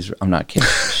Chinese... I'm not kidding.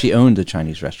 She owned a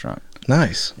Chinese restaurant.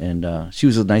 Nice. And she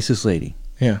was the nicest lady.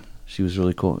 Yeah. She was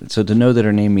really cool. So to know that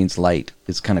her name means light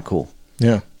is kind of cool.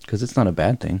 Yeah. Because it's not a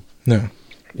bad thing. No.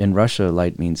 In Russia,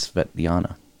 light means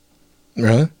Svetlana.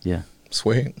 Really? Yeah.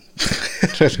 Sweet.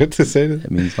 Did I have to say that?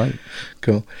 It means light.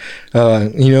 Cool.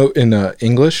 In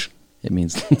English, it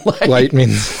means light. Light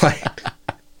means light.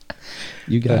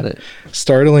 You got it.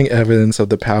 Startling evidence of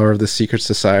the power of the secret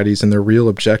societies and their real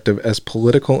objective as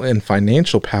political and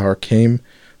financial power came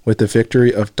with the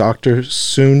victory of Dr.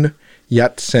 Sun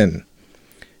Yat-sen.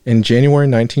 In January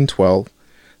 1912,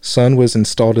 Sun was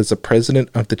installed as the president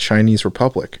of the Chinese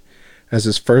Republic. As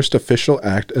his first official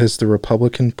act as the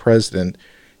Republican president,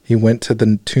 He went to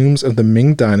the tombs of the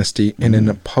Ming dynasty and in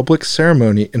a public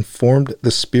ceremony informed the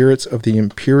spirits of the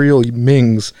imperial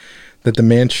Mings that the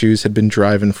Manchus had been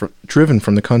driven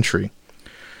from the country.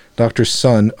 Dr.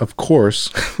 Sun, of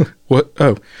course,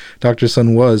 Dr.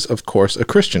 Sun was, of course, a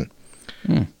Christian.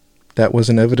 That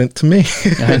wasn't evident to me.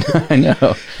 I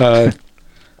know.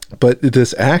 But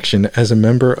this action as a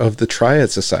member of the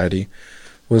Triad Society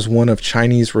was one of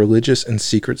Chinese religious and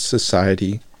secret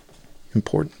society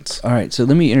importance. All right, so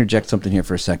let me interject something here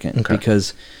for a second,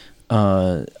 because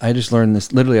I just learned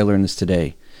this. Literally, I learned this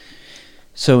today.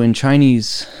 So in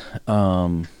Chinese,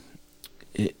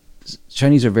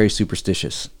 Chinese are very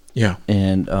superstitious. Yeah.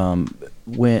 And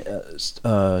when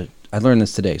I learned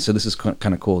this today, so this is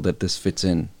kind of cool that this fits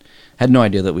in. Had no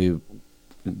idea that we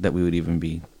would even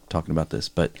be talking about this,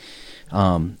 but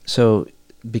so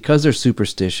because they're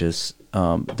superstitious,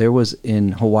 there was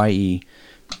in Hawaii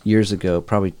years ago,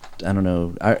 probably, I don't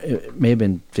know, it may have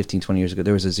been 15, 20 years ago,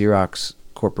 there was a Xerox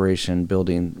Corporation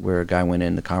building where a guy went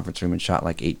in the conference room and shot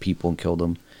like 8 people and killed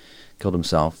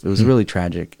himself. It was really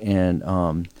tragic.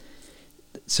 And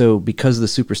so because of the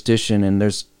superstition, and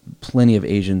there's plenty of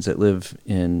Asians that live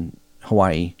in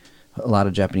Hawaii, a lot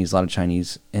of Japanese, a lot of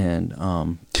Chinese, and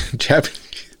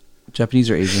Japanese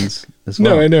or Asians as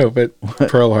well. No, I know, but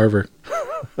Pearl Harbor.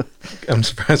 I'm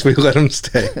surprised we let them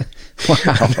stay. Wow.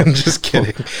 I'm just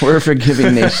kidding. We're a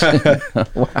forgiving nation.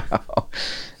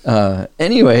 Wow.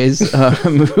 Anyways,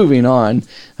 moving on,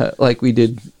 like we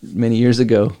did many years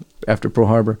ago after Pearl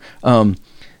Harbor.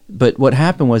 But what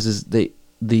happened was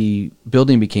the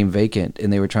building became vacant,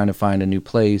 and they were trying to find a new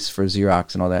place for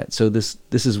Xerox and all that. So this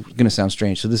is going to sound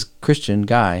strange. So this Christian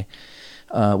guy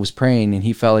was praying, and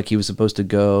he felt like he was supposed to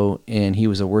go, and he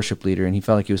was a worship leader, and he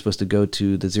felt like he was supposed to go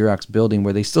to the Xerox building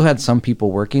where they still had some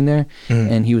people working there,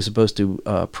 and he was supposed to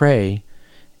pray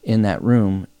in that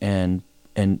room and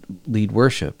lead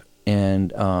worship.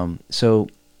 And so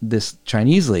this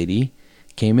Chinese lady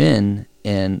came in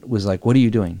and was like, "What are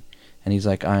you doing?" And he's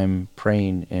like, "I'm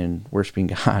praying and worshiping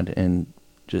God." And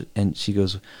she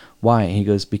goes, "Why?" And he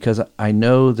goes, "Because I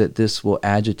know that this will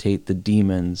agitate the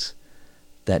demons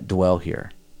that dwell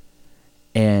here."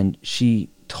 And she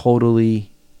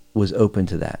totally was open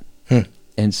to that.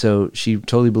 And so she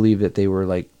totally believed that they were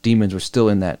like, demons were still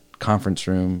in that conference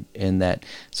room, and that,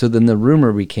 so then the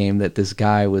rumor became that this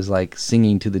guy was like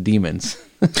singing to the demons.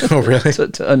 Oh, really?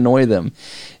 to annoy them.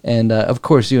 And of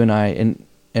course you and I,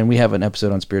 and we have an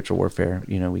episode on spiritual warfare,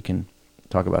 we can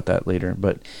talk about that later,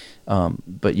 but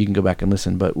you can go back and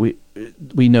listen. But we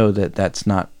know that it's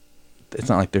not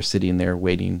like they're sitting there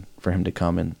waiting for him to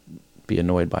come and be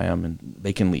annoyed by him, and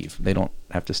they can leave. They don't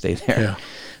have to stay there. Yeah.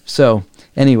 So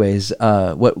anyways,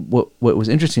 what was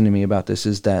interesting to me about this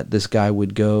is that this guy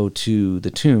would go to the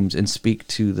tombs and speak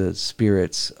to the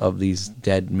spirits of these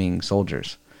dead Ming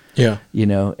soldiers. Yeah.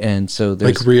 And so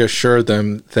there's like reassure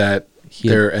them that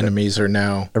their enemies are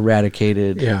now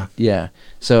eradicated. Yeah. Yeah.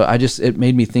 So it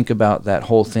made me think about that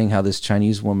whole thing, how this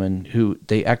Chinese woman who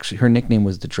her nickname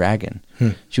was the Dragon.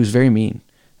 She was very mean.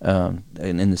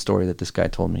 In the story that this guy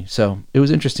told me. So it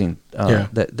was interesting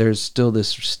that there's still this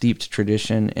steeped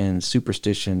tradition and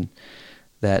superstition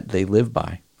that they live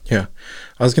by. Yeah.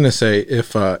 I was going to say,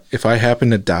 if I happen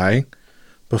to die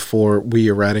before we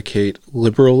eradicate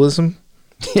liberalism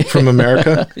from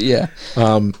America,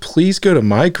 please go to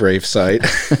my gravesite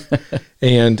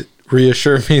and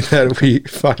reassure me that we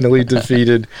finally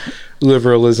defeated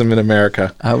liberalism in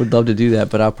America. I would love to do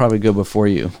that, but I'll probably go before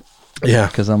you. Yeah.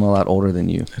 Because I'm a lot older than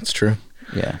you. That's true.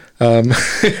 Yeah.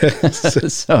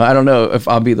 So I don't know if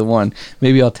I'll be the one.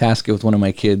 Maybe I'll task it with one of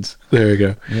my kids. There you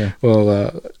go. Yeah.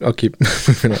 Well, I'll keep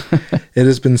moving on. It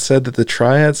has been said that the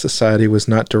Triad Society was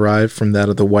not derived from that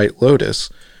of the White Lotus,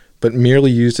 but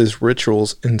merely used as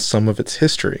rituals in some of its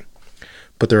history.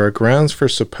 But there are grounds for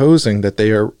supposing that they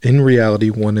are in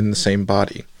reality one and the same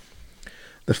body.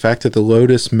 The fact that the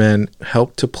Lotus men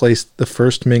helped to place the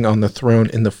first Ming on the throne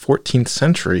in the 14th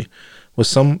century was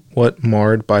somewhat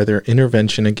marred by their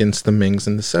intervention against the Mings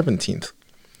in the 17th.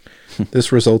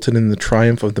 This resulted in the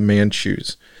triumph of the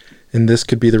Manchus, and this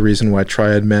could be the reason why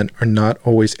Triad men are not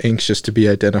always anxious to be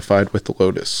identified with the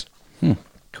Lotus.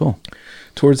 Cool.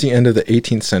 Towards the end of the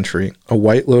 18th century, a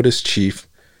White Lotus chief,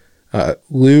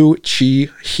 Liu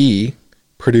Chi-he,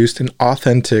 produced an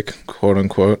authentic,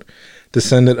 quote-unquote,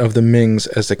 descendant of the Mings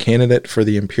as the candidate for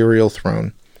the imperial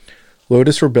throne.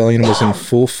 Lotus Rebellion was in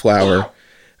full flower,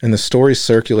 and the story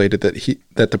circulated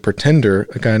that the pretender,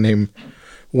 a guy named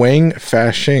Wang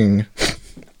Fashing,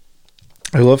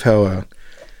 I love how a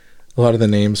lot of the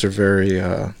names are very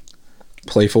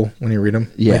playful when you read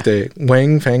them. Yeah. Like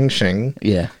Wang Fangsheng.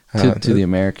 Yeah. To the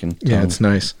American tone. Yeah, it's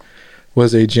nice.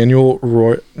 was a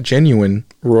genuine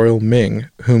royal Ming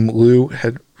whom Lu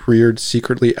had reared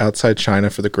secretly outside China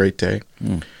for the Great Day.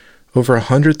 Over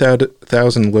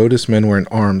 100,000 Lotus men were in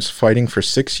arms, fighting for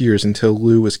 6 years until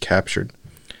Lu was captured.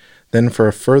 Then for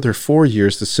a further 4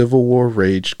 years, the civil war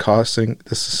raged, costing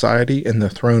the society and the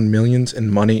throne millions in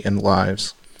money and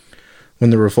lives. When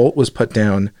the revolt was put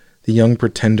down, the young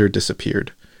pretender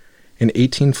disappeared. In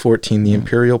 1814, the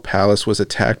imperial palace was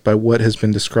attacked by what has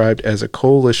been described as a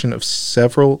coalition of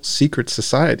several secret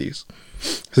societies.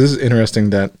 So this is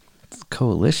interesting that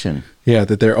Coalition. yeah,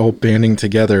 that they're all banding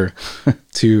together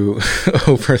to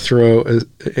overthrow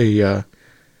a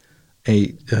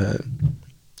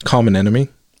common enemy,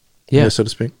 Yeah. so to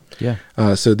speak. Yeah.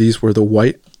 So these were the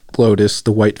White Lotus,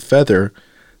 the White Feather,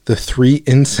 the 3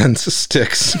 incense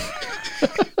sticks.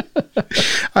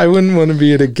 I wouldn't want to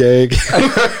be in a gang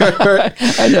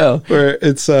I know. where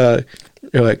it's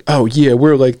you're like, oh yeah,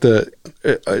 we're like the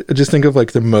just think of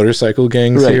like the motorcycle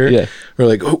gangs Right, here. yeah. We're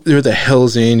like, oh, they're the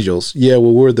Hells Angels. Yeah,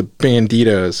 well, we're the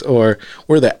Banditos, or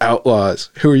we're the Outlaws.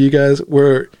 Who are you guys?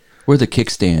 We're the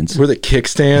kickstands. the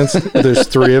kickstands. There's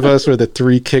 3 of us. We're the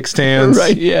 3 kickstands.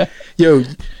 Right, yeah. Yo,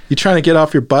 you trying to get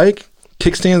off your bike?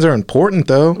 Kickstands are important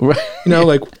though. Right. You know,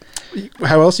 like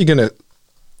how else are you gonna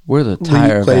We're the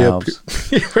tire play valves.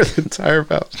 we're the tire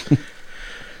valves.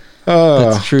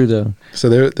 That's true, though.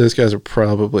 So those guys are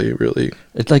probably really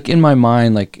It's like in my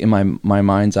mind, like in my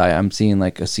mind's eye, I'm seeing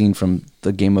like a scene from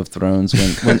the Game of Thrones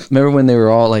when remember when they were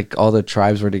all like all the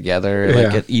tribes were together,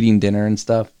 like Yeah. eating dinner and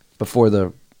stuff before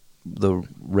the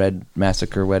Red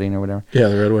Massacre wedding or whatever. the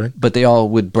Red Wedding. But they all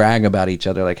would brag about each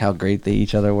other, like how great they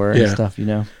each other were and Yeah. stuff, you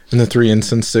know. And the 3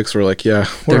 incense sticks were like, yeah,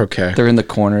 we're okay. They're in the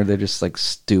corner. They're just like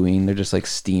stewing. They're just like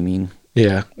steaming.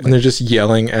 Yeah. And they're just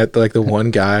yelling at like the one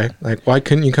guy. Like, why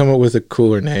couldn't you come up with a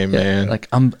cooler name, man? Like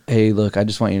hey, look, I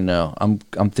just want you to know, I'm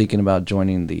thinking about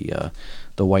joining the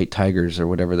White Tigers or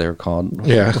whatever they were called.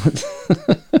 Yeah.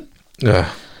 Ugh.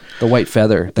 The White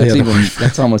Feather. That's Yeah, the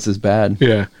that's almost as bad.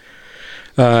 Yeah.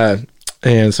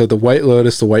 And so the White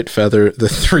Lotus, the White Feather, the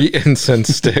 3 incense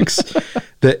sticks,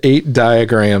 the 8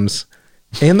 diagrams,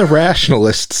 and the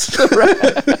rationalists.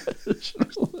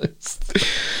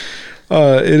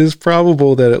 It is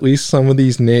probable that at least some of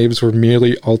these names were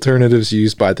merely alternatives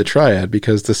used by the triad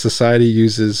because the society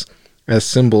uses as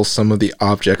symbols some of the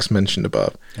objects mentioned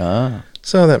above. Ah,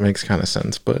 So that makes kind of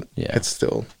sense, but Yeah. it's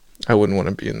still, I wouldn't want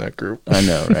to be in that group. I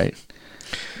know, right?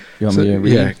 You want So, me to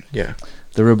read? yeah, yeah.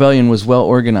 The rebellion was well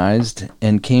organized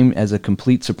and came as a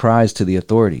complete surprise to the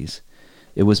authorities.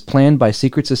 It was planned by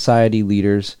secret society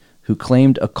leaders who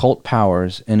claimed occult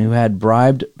powers and who had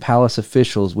bribed palace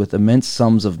officials with immense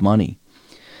sums of money.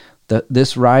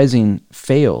 This rising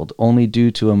failed only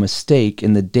due to a mistake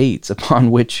in the dates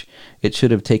upon which it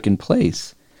should have taken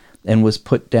place and was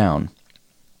put down.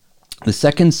 The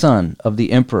second son of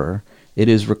the emperor, it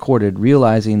is recorded,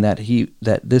 realizing that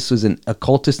this was an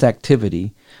occultist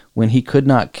activity, when he could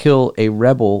not kill a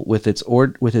rebel with his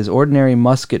ordinary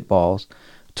musket balls,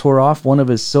 tore off one of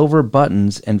his silver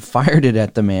buttons and fired it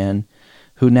at the man,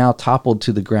 who now toppled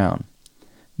to the ground.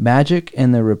 Magic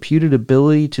and the reputed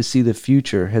ability to see the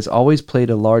future has always played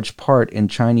a large part in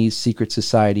Chinese secret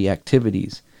society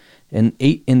activities. In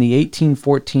the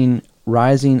 1814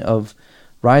 rising,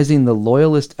 the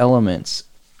loyalist elements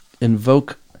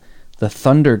invoke the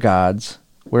thunder gods,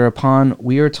 whereupon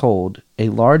we are told a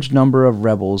large number of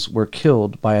rebels were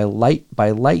killed by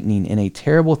lightning in a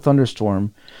terrible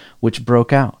thunderstorm which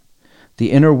broke out.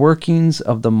 The inner workings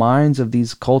of the minds of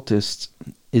these cultists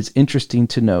is interesting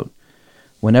to note.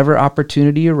 Whenever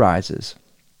opportunity arises,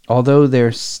 although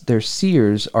their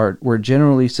seers were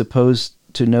generally supposed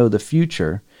to know the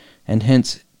future, and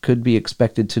hence could be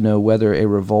expected to know whether a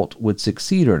revolt would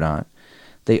succeed or not,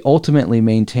 they ultimately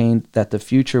maintained that the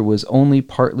future was only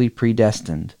partly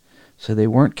predestined, so they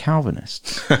weren't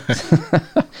Calvinists.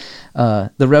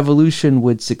 The revolution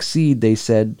would succeed, they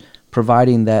said,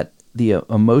 providing that the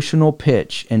emotional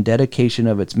pitch and dedication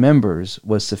of its members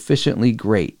was sufficiently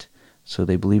great, so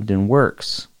they believed in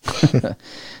works.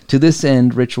 To this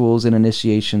end, rituals and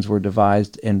initiations were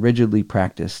devised and rigidly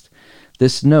practiced.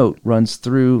 This note runs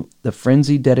through the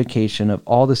frenzied dedication of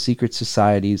all the secret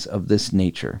societies of this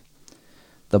nature.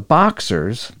 The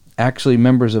Boxers, actually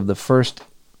members of the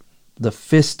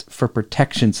Fist for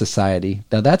Protection Society.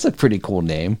 Now that's a pretty cool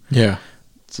name. Yeah.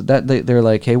 So that they're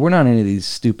like, hey, we're not any of these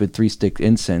stupid 3-stick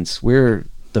incense. We're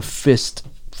the Fist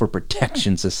for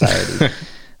Protection Society.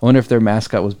 I wonder if their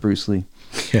mascot was Bruce Lee.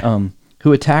 Yeah.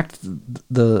 Who attacked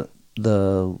the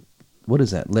what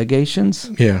is that, legations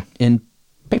Yeah. in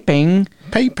Peiping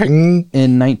Paping.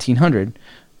 in 1900,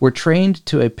 were trained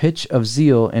to a pitch of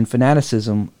zeal and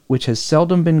fanaticism which has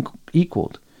seldom been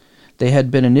equaled. They had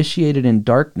been initiated in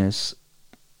darkness,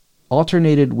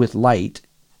 alternated with light,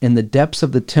 in the depths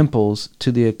of the temples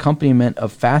to the accompaniment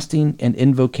of fasting and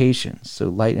invocations. So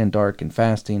light and dark and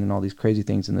fasting and all these crazy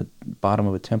things in the bottom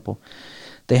of a temple.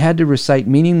 They had to recite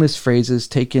meaningless phrases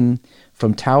taken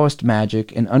from Taoist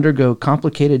magic and undergo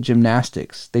complicated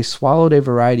gymnastics. They swallowed a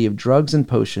variety of drugs and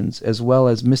potions, as well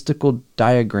as mystical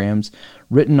diagrams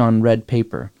written on red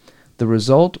paper. The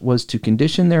result was to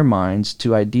condition their minds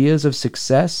to ideas of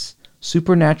success,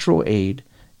 supernatural aid,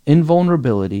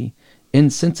 invulnerability,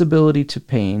 insensibility to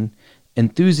pain,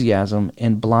 enthusiasm,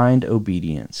 and blind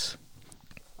obedience.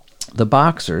 The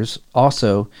Boxers,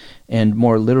 also, and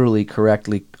more literally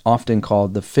correctly, often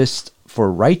called the Fist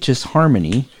for Righteous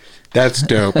Harmony. That's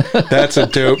dope. That's a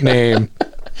dope name.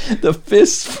 The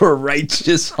Fist for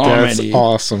Righteous Harmony. That's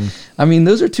awesome. I mean,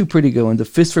 those are two pretty good ones. The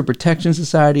Fist for Protection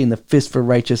Society and the Fist for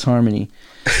Righteous Harmony.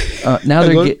 Now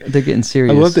they're getting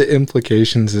serious. I love the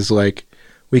implications is like,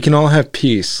 we can all have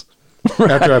peace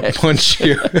after I punch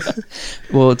you.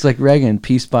 Well, it's like Reagan,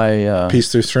 peace by...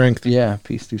 Peace through strength. Yeah,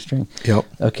 peace through strength. Yep.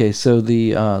 Okay, so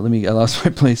the... I lost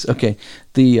my place. Okay,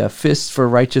 the Fists for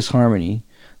Righteous Harmony.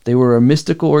 They were a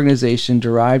mystical organization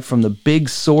derived from the Big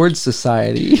Sword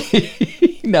Society.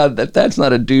 Now, that's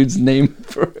not a dude's name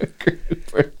for a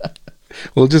group.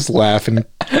 We'll just laugh and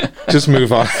just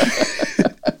move on.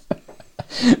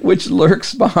 Which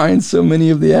lurks behind so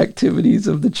many of the activities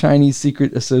of the Chinese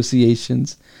secret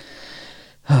associations.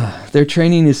 Their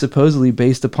training is supposedly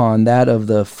based upon that of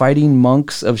the fighting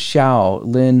monks of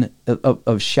Shaolin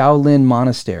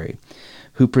Monastery,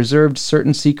 who preserved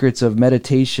certain secrets of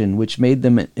meditation, which made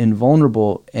them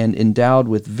invulnerable and endowed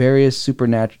with various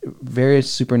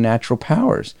supernatural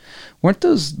powers. Weren't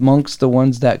those monks the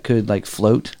ones that could like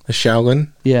float? The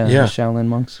Shaolin? Yeah, the Shaolin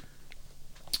monks.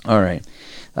 All right,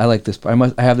 I like this. I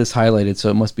have this highlighted, so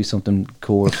it must be something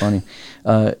cool or funny.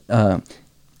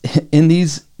 In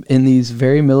these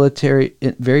very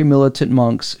militant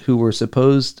monks who were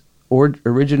supposed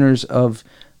originators of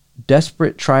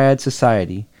desperate triad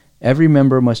society, every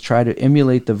member must try to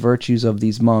emulate the virtues of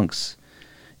these monks,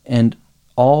 and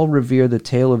all revere the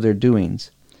tale of their doings.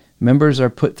 Members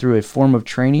are put through a form of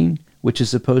training which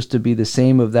is supposed to be the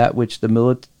same of that which the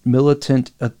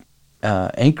militant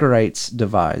anchorites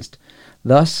devised,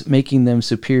 thus making them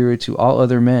superior to all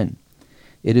other men.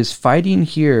 It is fitting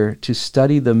here to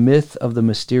study the myth of the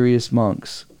mysterious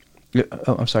monks.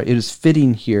 It is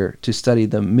fitting here to study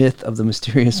the myth of the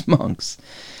mysterious monks.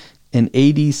 In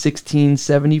AD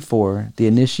 1674, the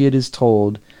initiate is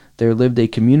told there lived a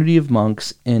community of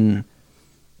monks in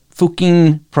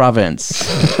Fujian province.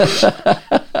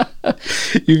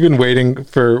 You've been waiting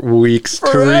for weeks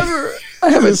Forever. I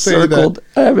have it circled.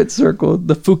 I have it circled.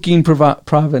 The Fujian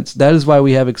province. That is why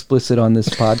we have explicit on this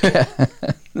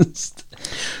podcast.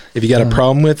 If you got a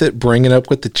problem with it, bring it up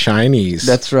with the Chinese.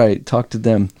 That's right. Talk to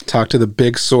them. Talk to the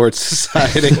Big Sword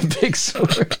Society. Big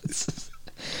Swords.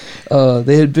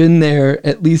 They had been there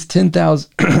at least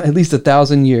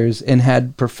 1,000 years and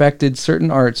had perfected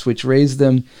certain arts which raised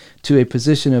them to a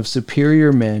position of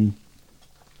superior men.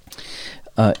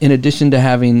 In addition to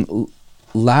having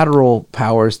lateral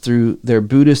powers through their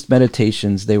Buddhist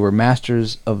meditations, they were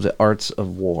masters of the arts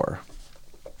of war.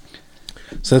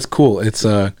 So that's cool. It's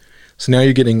so now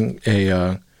you're getting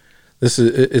a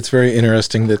it's very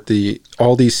interesting that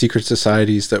all these secret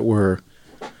societies that were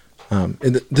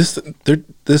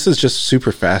this is just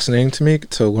super fascinating to me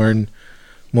to learn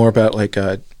more about, like,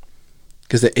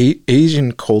 because the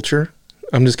Asian culture,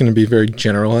 I'm just going to be very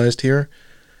generalized here,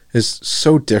 is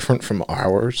so different from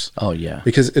ours. Oh yeah,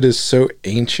 because it is so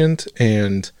ancient,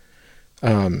 and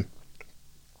I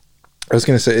was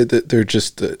going to say that they're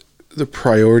just the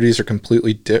priorities are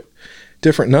completely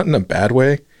different, not in a bad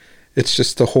way. It's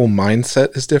just the whole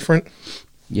mindset is different.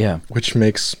 Yeah, which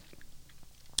makes,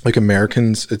 like,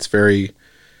 Americans, it's very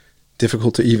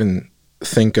difficult to even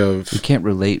think of. We can't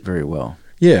relate very well.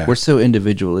 Yeah, we're so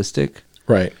individualistic.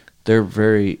 Right. They're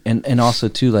very, and also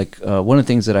too, like, one of the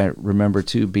things that I remember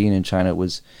too being in China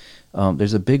was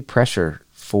there's a big pressure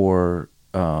for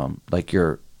like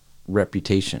your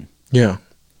reputation. Yeah.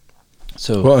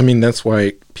 So, well, I mean, that's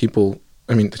why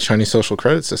the Chinese social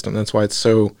credit system, that's why it's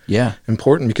so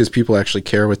important, because people actually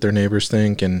care what their neighbors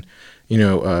think, and,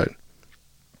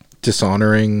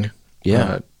 dishonoring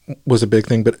was a big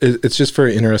thing. But it's just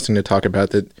very interesting to talk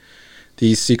about that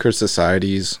these secret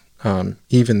societies,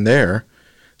 even there,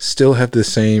 still have the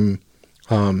same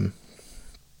the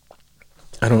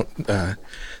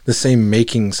same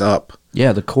makings up.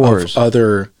 Yeah, the cores. Of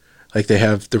other, like, they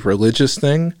have the religious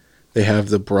thing, they have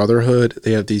the brotherhood,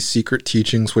 they have these secret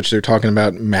teachings, which they're talking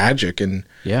about magic and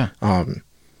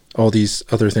all these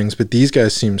other things. But these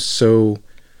guys seem so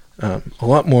a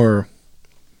lot more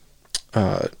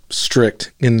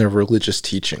strict in their religious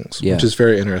teachings, Yeah. which is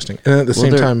very interesting. And at the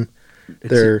same time,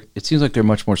 it seems like they're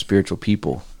much more spiritual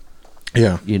people.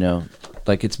 yeah, You know,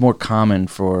 like it's more common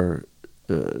for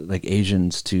like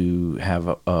Asians to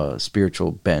have a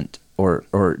spiritual bent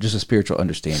or just a spiritual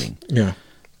understanding. yeah,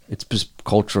 It's just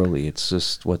culturally, it's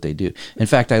just what they do. In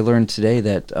fact, I learned today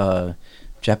that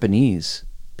Japanese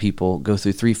people go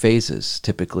through 3 phases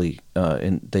typically,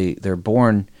 and they're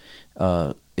born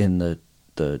in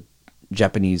the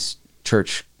Japanese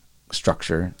church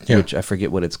structure, Yeah. which I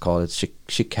forget what it's called. It's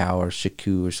shikau or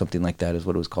shiku or something like that is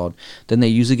what it was called. Then they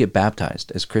usually get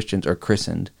baptized as Christians or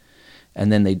christened,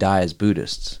 and then they die as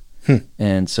Buddhists.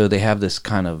 And so they have this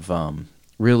kind of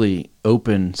really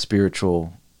open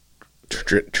spiritual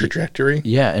trajectory.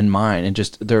 in mind, and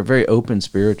just they're very open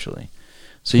spiritually.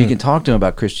 So you can talk to them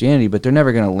about Christianity, but they're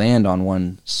never going to land on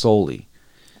one solely.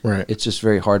 Right. It's just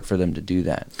very hard for them to do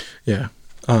that. Yeah.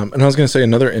 And I was going to say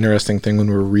another interesting thing when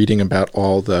we were reading about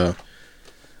all the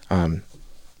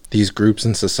these groups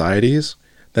and societies,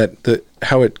 that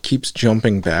how it keeps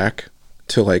jumping back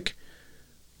to like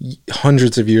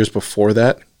hundreds of years before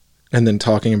that, and then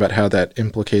talking about how that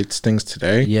implicates things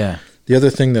today. Yeah. The other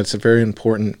thing that's very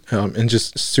important and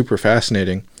just super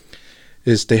fascinating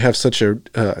is they have such a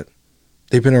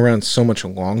they've been around so much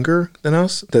longer than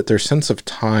us that their sense of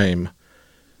time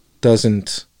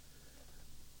doesn't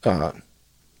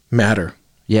matter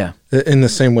Yeah. in the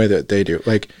same way that they do.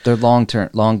 Like They're long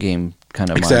game kind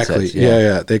of exactly, mindsets.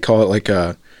 yeah. They call it like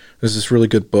there's this really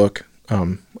good book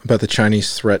about the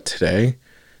Chinese threat today.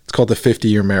 It's called the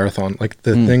 50-Year Marathon. Like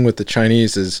the thing with the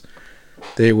Chinese is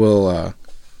they will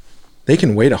they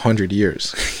can wait 100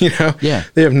 years. You know, Yeah.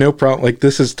 they have no problem. Like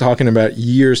this is talking about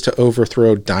years to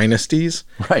overthrow dynasties.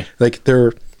 Right. Like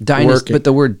they're working. But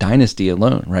the word dynasty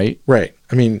alone, right? Right.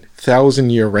 I mean,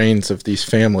 1,000-year reigns of these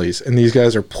families, and these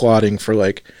guys are plotting for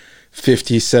like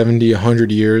 50, 70,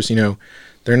 100 years. You know,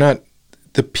 they're not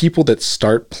the people that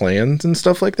start plans and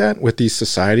stuff like that with these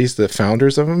societies, the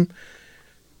founders of them.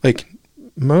 Like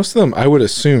most of them, I would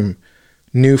assume,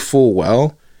 knew full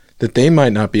well that they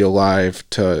might not be alive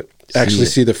to actually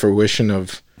see the fruition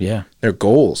of Yeah. their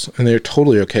goals, and they're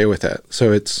totally okay with that.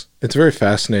 So it's very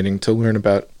fascinating to learn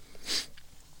about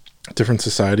different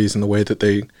societies and the way that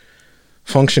they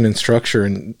function and structure,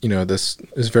 and you know, this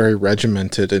is very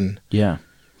regimented. And Yeah.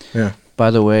 yeah, By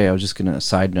the way, I was just gonna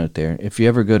side note there. If you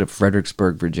ever go to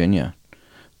Fredericksburg, Virginia,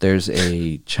 there's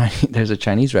a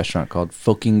Chinese restaurant called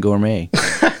Fucking Gourmet.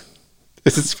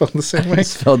 is it spelled the same way?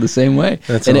 It's spelled the same way,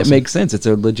 That's and it awesome. makes sense. It's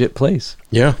a legit place,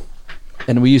 Yeah,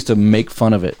 and we used to make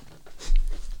fun of it.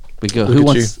 We go, Look who at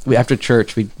wants? After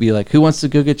church, we'd be like, "Who wants to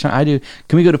go get China?" I do.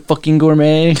 Can we go to Fucking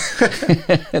Gourmet?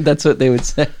 And that's what they would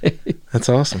say. that's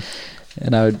awesome.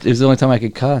 And it was the only time I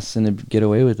could cuss and it'd get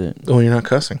away with it. Oh, you're not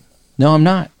cussing. No, I'm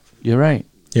not. You're right.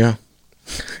 Yeah.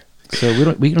 So we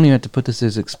don't even have to put this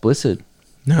as explicit.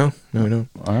 No, we don't.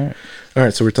 All right. All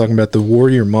right, so we're talking about the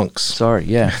warrior monks. Sorry.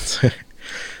 Yeah.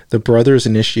 The brothers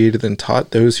initiated and taught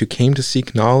those who came to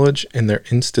seek knowledge, and their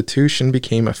institution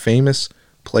became a famous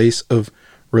place of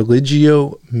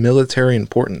religio-military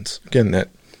importance. Again, that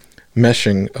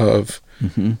meshing of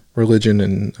religion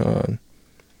and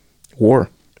war.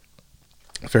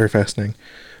 Very fascinating.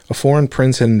 A foreign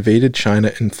prince had invaded China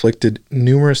and inflicted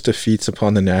numerous defeats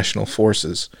upon the national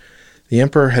forces. The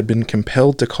emperor had been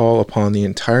compelled to call upon the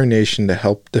entire nation to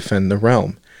help defend the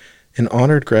realm. An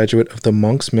honored graduate of the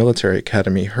Monks Military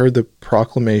Academy heard the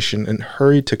proclamation and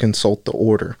hurried to consult the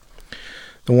order.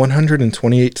 The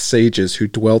 128 sages who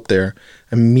dwelt there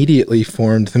immediately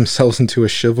formed themselves into a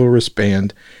chivalrous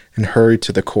band and hurried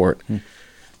to the court.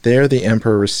 There the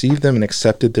emperor received them and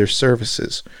accepted their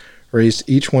services, raised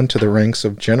each one to the ranks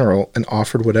of general, and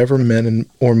offered whatever men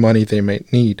or money they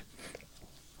might need.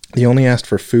 He only asked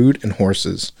for food and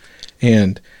horses,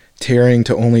 and, tarrying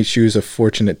to only choose a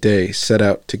fortunate day, set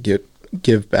out to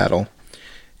give battle.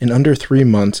 In under 3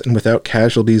 months, and without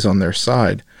casualties on their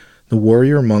side, the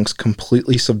warrior monks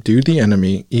completely subdued the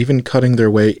enemy, even cutting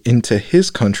their way into his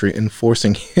country and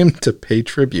forcing him to pay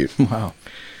tribute. Wow.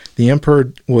 The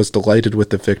emperor was delighted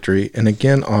with the victory, and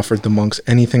again offered the monks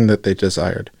anything that they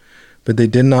desired, but they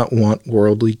did not want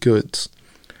worldly goods.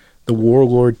 The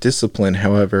warlord Discipline,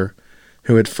 however,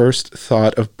 who had first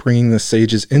thought of bringing the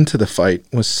sages into the fight,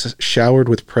 was showered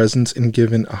with presents and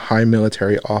given a high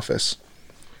military office.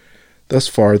 Thus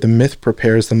far, the myth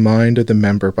prepares the mind of the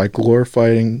member by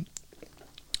glorifying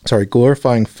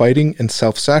fighting and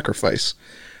self-sacrifice,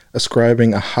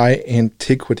 ascribing a high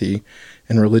antiquity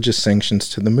and religious sanctions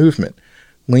to the movement,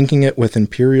 linking it with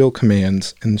imperial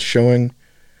commands, and showing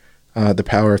the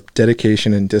power of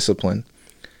dedication and discipline.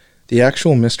 The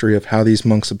actual mystery of how these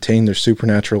monks obtain their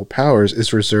supernatural powers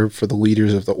is reserved for the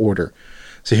leaders of the order.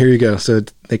 So here you go. So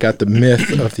they got the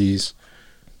myth of these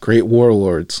great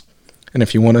warlords. And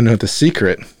if you want to know the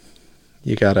secret,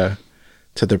 you gotta,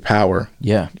 to their power,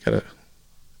 Yeah, you gotta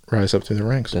rise up through the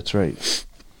ranks. that's right.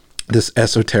 This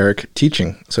esoteric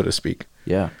teaching, so to speak.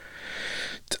 Yeah.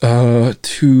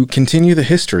 To continue the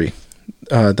history,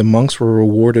 the monks were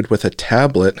rewarded with a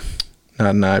tablet,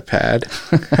 not an iPad.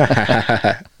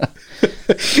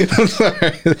 I'm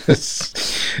sorry,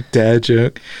 this dad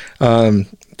joke.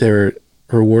 They were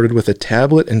rewarded with a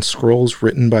tablet and scrolls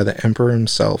written by the emperor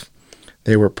himself.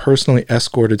 They were personally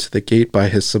escorted to the gate by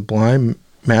his sublime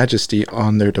majesty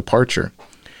on their departure.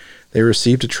 They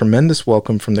received a tremendous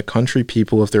welcome from the country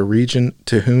people of their region,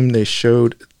 to whom they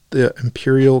showed the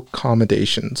imperial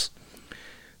commendations.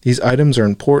 These items are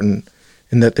important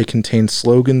in that they contain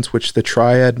slogans which the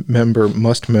triad member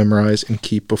must memorize and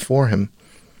keep before him.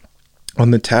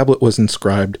 On the tablet was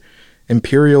inscribed,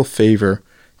 "Imperial favor,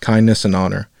 kindness, and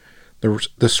honor."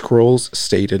 The scrolls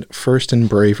stated, "First in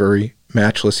bravery,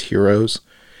 matchless heroes,"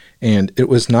 and "It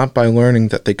was not by learning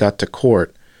that they got to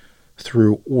court.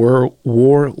 Through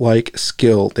warlike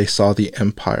skill they saw the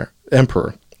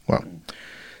emperor." Well,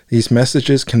 these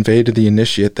messages convey to the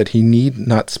initiate that he need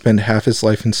not spend half his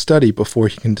life in study before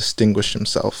he can distinguish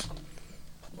himself.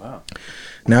 Wow.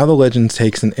 Now the legend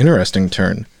takes an interesting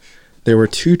turn. There were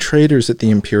two traitors at the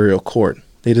imperial court.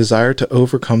 They desired to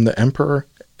overcome the emperor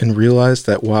and realized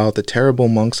that while the terrible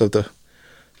monks of the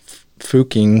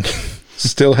Fuking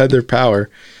still had their power,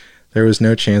 there was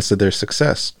no chance of their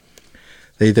success.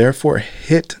 They therefore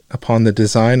hit upon the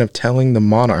design of telling the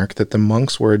monarch that the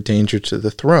monks were a danger to the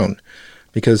throne,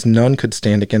 because none could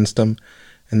stand against them,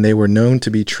 and they were known to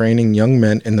be training young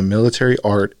men in the military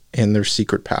art and their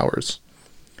secret powers.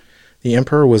 The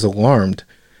emperor was alarmed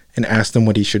and asked them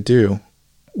what he should do,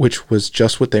 which was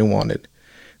just what they wanted.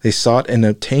 They sought and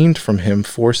obtained from him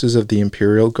forces of the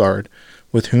imperial guard,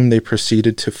 with whom they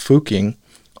proceeded to Fuking,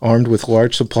 armed with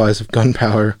large supplies of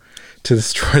gunpowder, to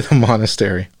destroy the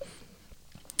monastery.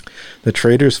 The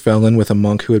traitors fell in with a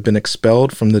monk who had been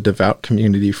expelled from the devout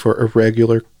community for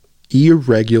irregular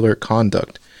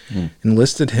conduct,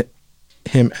 enlisted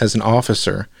him as an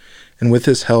officer, and with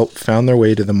his help found their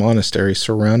way to the monastery,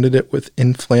 surrounded it with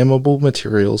inflammable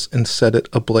materials, and set it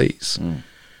ablaze.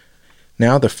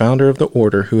 Now the founder of the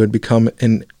order, who had become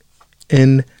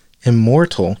an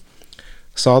immortal,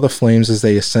 saw the flames as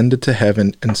they ascended to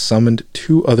heaven and summoned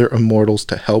two other immortals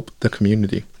to help the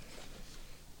community.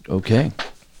 Okay.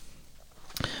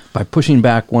 By pushing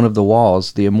back one of the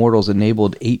walls, the immortals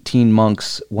enabled 18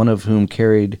 monks, one of whom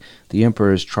carried the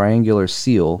emperor's triangular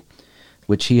seal,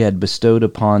 which he had bestowed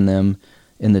upon them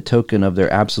in the token of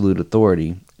their absolute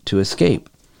authority, to escape.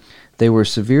 They were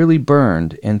severely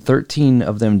burned, and 13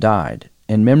 of them died.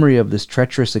 In memory of this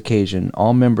treacherous occasion,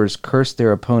 all members curse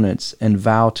their opponents and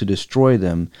vow to destroy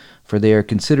them, for they are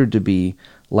considered to be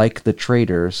like the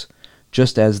traitors,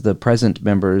 just as the present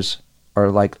members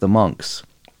are like the monks.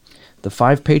 The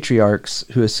 5 patriarchs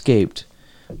who escaped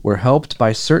were helped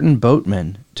by certain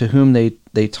boatmen, to whom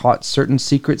they taught certain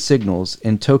secret signals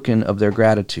in token of their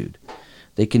gratitude.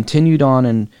 They continued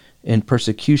on in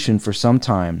persecution for some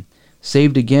time,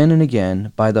 saved again and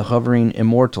again by the hovering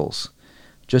immortals,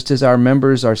 just as our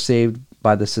members are saved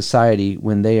by the society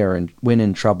when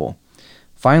in trouble.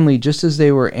 Finally, just as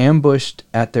they were ambushed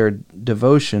at their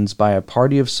devotions by a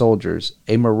party of soldiers,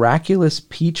 a miraculous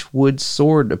peach wood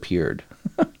sword appeared.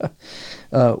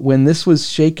 When this was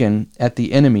shaken at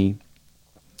the enemy,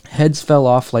 heads fell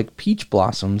off like peach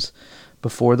blossoms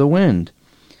before the wind.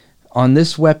 On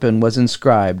this weapon was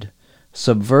inscribed,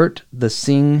 "Subvert the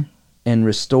Sing and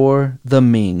restore the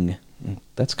Ming."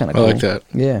 That's kind of cool. I like that.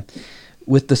 Yeah.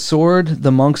 With the sword,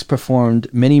 the monks performed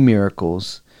many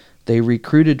miracles. They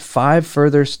recruited 5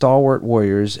 further stalwart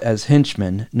warriors as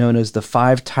henchmen, known as the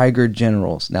 5 Tiger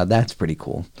Generals. Now that's pretty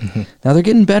cool. Now they're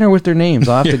getting better with their names.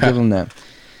 I'll have to give them that.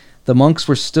 The monks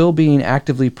were still being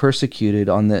actively persecuted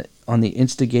on the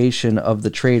instigation of the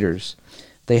traitors.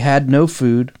 They had no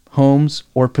food, homes,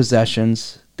 or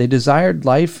possessions. They desired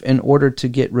life in order to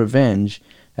get revenge.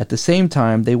 At the same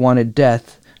time, they wanted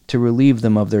death to relieve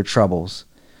them of their troubles.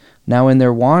 Now in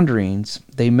their wanderings,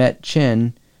 they met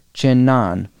Chen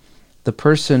Nan, the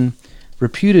person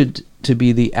reputed to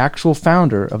be the actual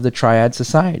founder of the Triad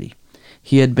Society.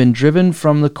 He had been driven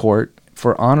from the court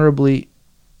for honorably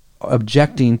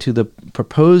objecting to the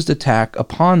proposed attack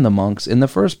upon the monks in the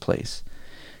first place.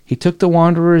 He took the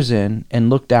wanderers in and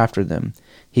looked after them.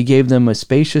 He gave them a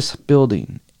spacious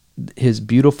building. his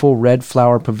beautiful red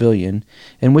flower pavilion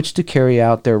in which to carry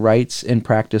out their rites and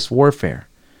practice warfare.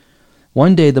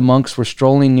 One day the monks were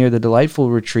strolling near the delightful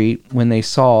retreat when they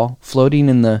saw, floating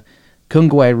in the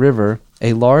Kungwai River,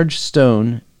 a large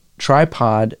stone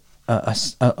tripod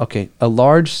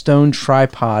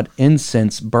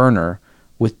incense burner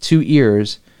with 2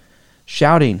 ears.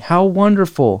 Shouting, "How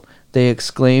wonderful!" they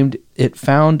exclaimed.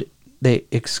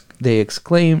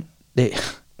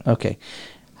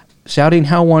 Shouting,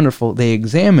 "How wonderful!" they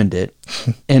examined it,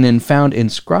 and then found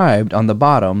inscribed on the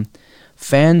bottom,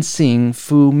 "Fan Sing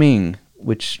Fu Ming,"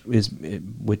 which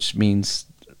means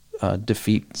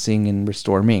defeat Sing and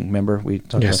restore Ming. Remember we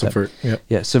talked about subvert. that?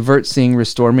 Yeah, subvert Sing,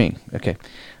 restore Ming. Okay,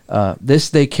 this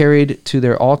they carried to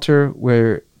their altar,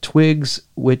 where twigs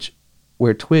which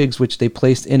they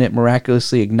placed in it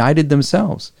miraculously ignited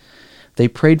themselves. They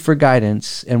prayed for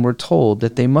guidance and were told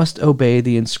that they must obey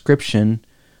the inscription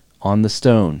on the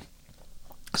stone.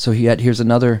 So here's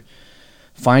another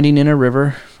finding in a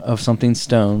river of something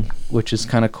stone, which is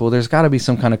kind of cool. There's got to be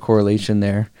some kind of correlation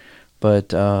there,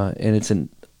 but and it's an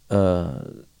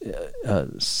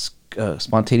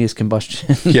spontaneous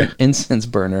combustion incense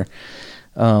burner.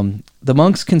 The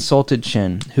monks consulted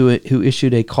Chen, who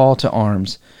issued a call to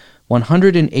arms.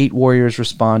 108 warriors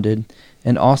responded,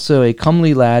 and also a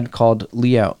comely lad called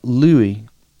Louis,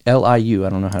 L-I-U, I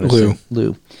don't know how to say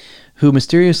Lou, who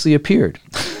mysteriously appeared.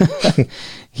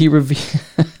 He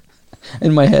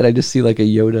in my head, I just see like a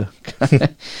Yoda.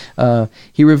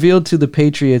 He revealed to the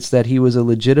patriots that he was a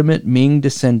legitimate Ming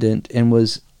descendant and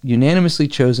was unanimously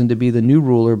chosen to be the new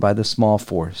ruler by the small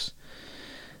force.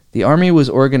 The army was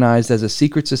organized as a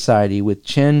secret society with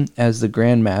Chen as the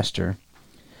Grand Master,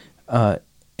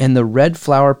 and the Red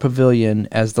Flower Pavilion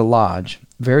as the lodge.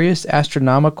 Various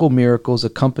astronomical miracles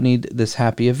accompanied this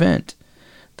happy event.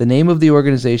 The name of the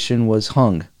organization was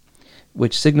Hung,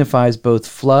 which signifies both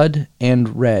flood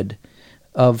and red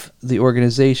of the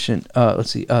organization.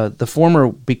 The former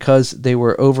because they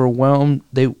were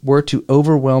to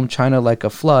overwhelm China like a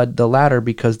flood, the latter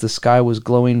because the sky was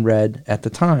glowing red at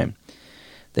the time.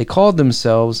 They called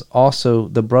themselves also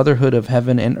the Brotherhood of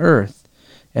Heaven and Earth,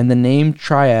 and the name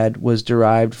Triad was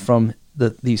derived from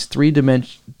these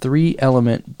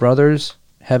three-element brothers,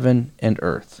 heaven and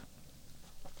earth.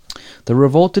 The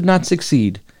revolt did not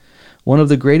succeed. One of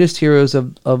the greatest heroes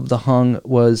of the Hung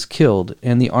was killed,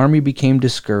 and the army became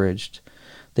discouraged.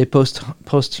 They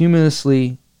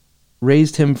posthumously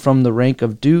raised him from the rank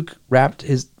of duke, wrapped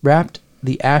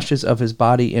the ashes of his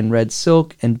body in red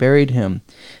silk, and buried him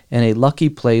in a lucky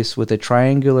place with a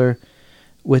triangular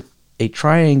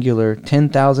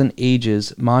 10,000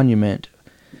 ages monument.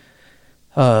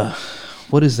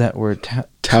 What is that word?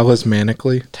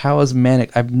 Talismanically?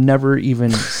 Talismanic. I've never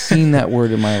even seen that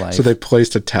word in my life. So they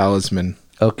placed a talisman.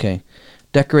 Okay.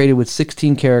 Decorated with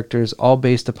 16 characters, all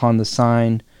based upon the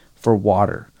sign for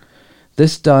water.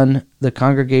 This done, the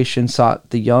congregation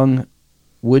sought the young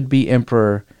would-be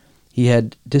emperor. He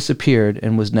had disappeared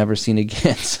and was never seen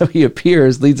again. So he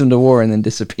appears, leads them to war, and then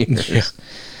disappears.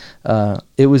 Yeah.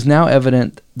 It was now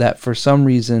evident that for some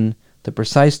reason the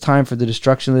precise time for the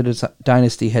destruction of the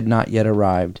dynasty had not yet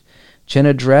arrived. Chen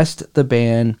addressed the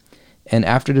band, and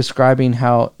after describing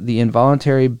how the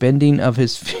involuntary bending of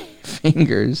his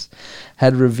fingers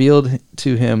had revealed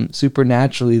to him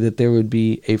supernaturally that there would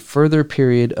be a further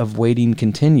period of waiting,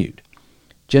 continued.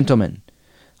 "Gentlemen,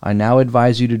 I now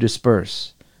advise you to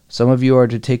disperse. Some of you are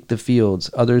to take the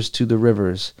fields, others to the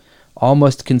rivers. All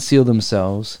must conceal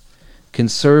themselves,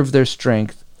 conserve their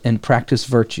strength, and practice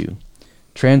virtue.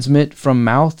 Transmit from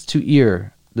mouth to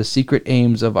ear the secret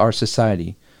aims of our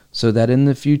society, so that in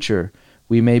the future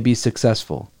we may be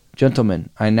successful. Gentlemen,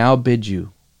 I now bid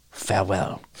you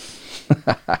farewell."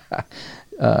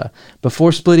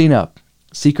 Before splitting up,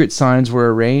 secret signs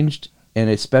were arranged and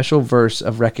a special verse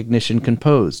of recognition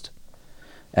composed.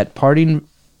 At parting...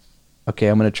 Okay,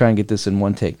 I'm going to try and get this in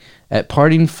one take. At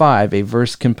parting 5, a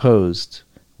verse composed,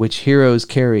 which heroes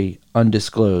carry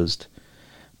undisclosed.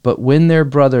 But when their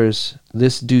brothers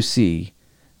this do see,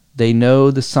 they know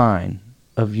the sign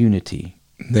of unity.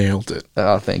 Nailed it.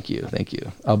 Oh, thank you.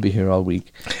 I'll be here all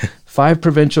week. 5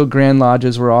 provincial grand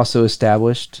lodges were also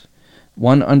established,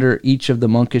 one under each of the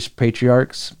monkish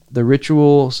patriarchs. The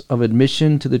rituals of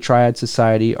admission to the Triad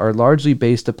Society are largely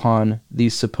based upon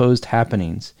these supposed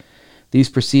happenings. These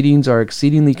proceedings are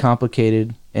exceedingly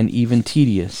complicated and even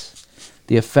tedious.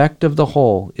 The effect of the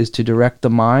whole is to direct the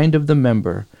mind of the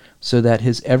member so that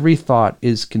his every thought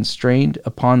is constrained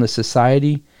upon the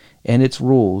society and its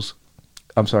rules.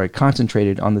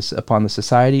 Concentrated upon the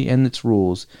society and its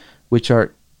rules, which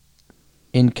are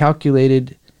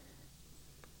inculcated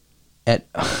at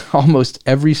almost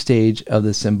every stage of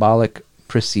the symbolic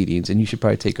proceedings. And you should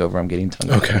probably take over. I'm getting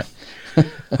tongue-tied. Okay.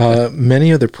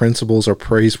 Many of the principles are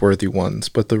praiseworthy ones,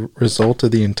 but the result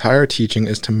of the entire teaching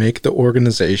is to make the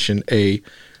organization a,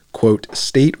 quote,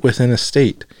 state within a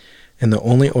state, and the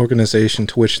only organization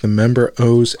to which the member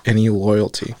owes any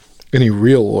loyalty, any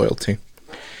real loyalty.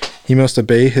 He must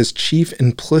obey his chief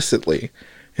implicitly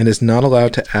and is not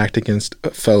allowed to act against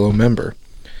a fellow member.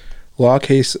 Law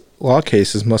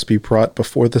cases must be brought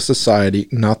before the society,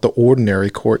 not the ordinary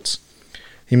courts.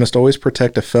 He must always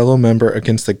protect a fellow member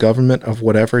against the government of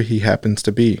whatever he happens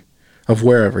to be, of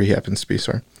wherever he happens to be,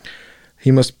 sorry.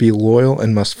 He must be loyal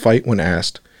and must fight when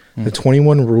asked. The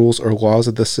 21 rules or laws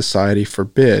of the society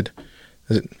forbid,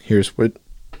 here's what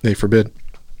they forbid: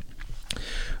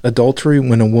 adultery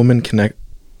when a woman connected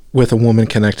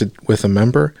with a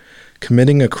member,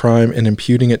 committing a crime and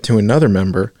imputing it to another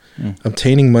member,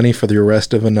 obtaining money for the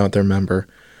arrest of another member,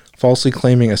 falsely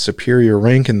claiming a superior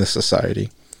rank in the society,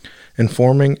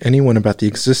 informing anyone about the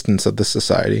existence of the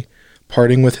society,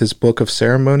 parting with his book of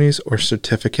ceremonies or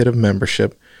certificate of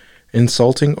membership,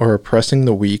 insulting or oppressing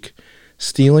the weak,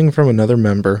 stealing from another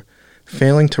member,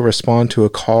 failing to respond to a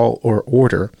call or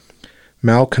order,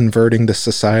 malconverting the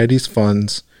society's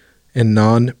funds, and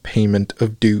non-payment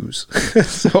of dues.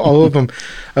 So all of them,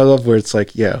 I love where it's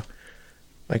like, yeah,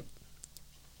 like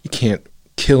you can't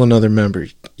kill another member.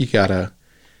 You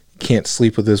can't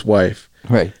sleep with his wife.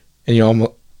 Right. And you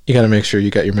got to make sure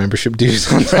you got your membership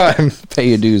dues on time. Pay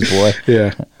your dues, boy.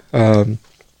 Yeah.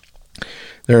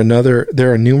 There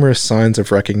are numerous signs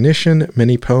of recognition,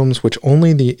 many poems which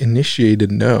only the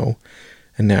initiated know.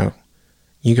 And now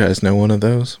you guys know one of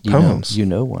those poems. You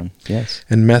know one, yes.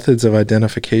 And methods of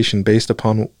identification based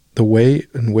upon the way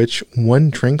in which one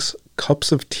drinks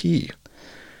cups of tea.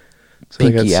 So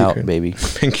Pinky out, baby.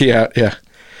 Pinky out, yeah.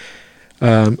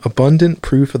 Abundant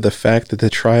proof of the fact that the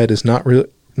triad is not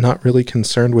really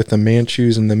concerned with the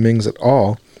Manchus and the Mings at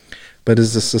all, but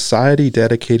is a society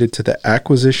dedicated to the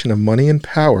acquisition of money and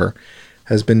power,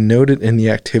 has been noted in the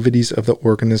activities of the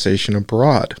organization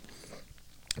abroad.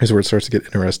 Here's where it starts to get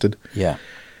interested. Yeah.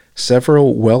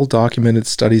 Several well-documented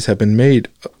studies have been made,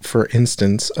 for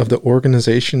instance, of the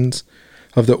organization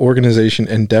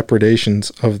and depredations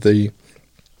of the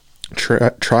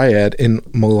triad in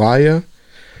Malaya,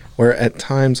 where at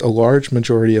times a large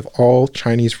majority of all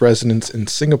Chinese residents in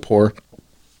Singapore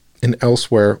and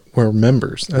elsewhere were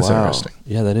members. That's interesting.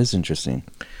 Yeah, that is interesting.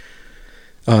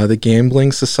 The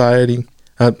gambling society,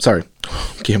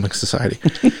 the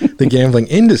gambling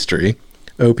industry,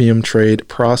 opium trade,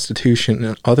 prostitution,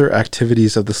 and other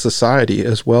activities of the society,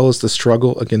 as well as the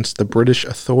struggle against the British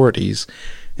authorities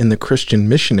and the Christian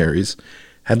missionaries,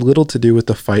 had little to do with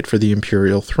the fight for the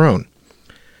imperial throne.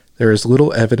 There is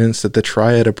little evidence that the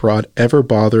triad abroad ever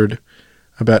bothered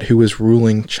about who was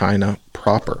ruling China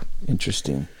proper.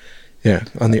 Interesting. Yeah.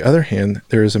 On the other hand,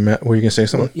 there is were you going to say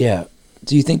something? Well, yeah.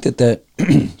 Do you think that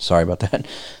sorry about that.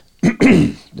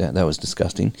 that was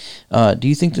disgusting. Do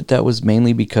you think that was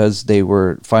mainly because they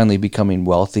were finally becoming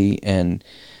wealthy and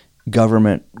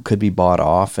government could be bought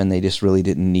off and they just really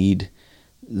didn't need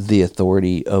the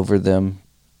authority over them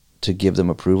to give them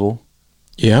approval?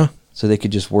 Yeah. So they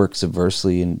could just work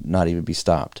subversely and not even be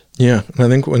stopped. Yeah. And I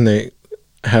think when they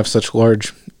have such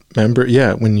large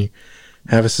when you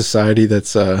have a society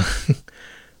that's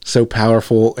so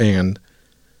powerful and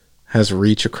has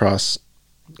reach across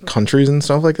countries and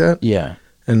stuff like that. Yeah.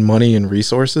 And money and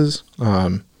resources.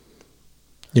 Like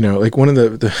one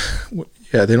of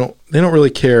they don't really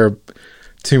care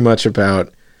too much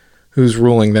about who's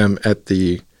ruling them at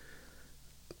the,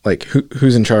 like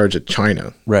who's in charge at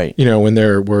China. Right. When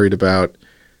they're worried about,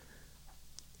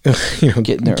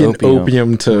 getting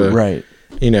opium to, right.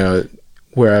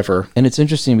 Wherever. And it's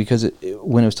interesting because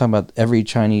when it was talking about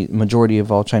majority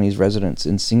of all Chinese residents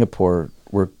in Singapore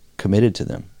were committed to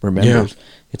them, were members. Yeah.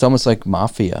 It's almost like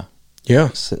mafia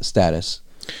status.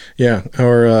 Yeah.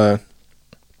 Or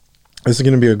this is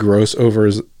going to be a gross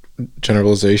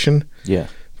generalization. Yeah.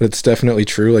 But it's definitely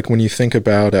true. Like when you think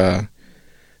about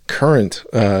current,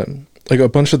 like a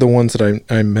bunch of the ones that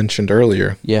I mentioned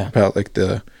earlier. Yeah. About like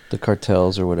the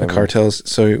cartels or whatever. The cartels.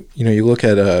 So, you look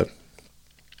at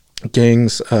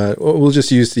gangs, we'll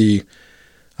just use they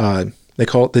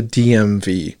call it the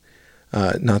DMV,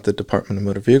 not the Department of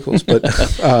Motor Vehicles, but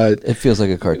it feels like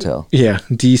a cartel. Yeah,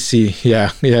 DC,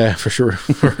 yeah, for sure,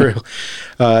 for real.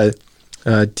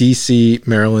 DC,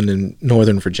 Maryland, and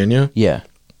Northern Virginia. Yeah,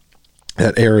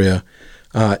 that area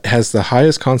has the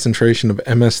highest concentration of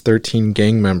MS-13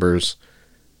 gang members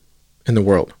in the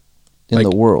world. In the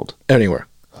world, anywhere.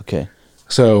 Okay,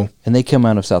 so and they come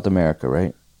out of South America,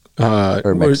 right?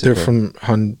 Or Mexico. They're from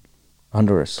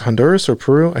Honduras or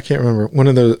Peru. I can't remember. One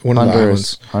of the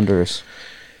islands. Honduras.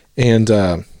 And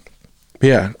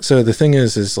yeah, so the thing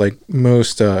is like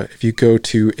most, if you go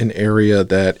to an area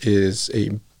that is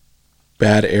a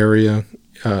bad area,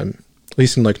 at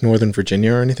least in like Northern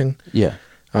Virginia or anything, Yeah.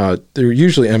 they're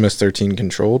usually MS-13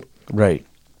 controlled. Right.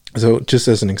 So just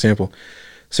as an example,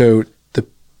 so the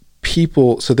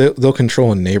people, so they'll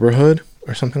control a neighborhood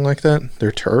or something like that,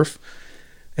 their turf,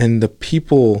 and the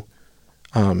people,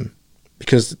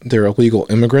 because they're illegal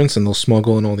immigrants and they'll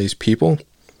smuggle in all these people,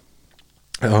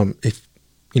 if,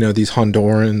 these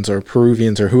Hondurans or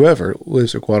Peruvians or whoever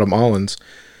lives, or Guatemalans,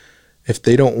 if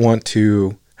they don't want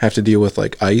to have to deal with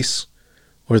like ICE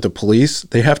or the police,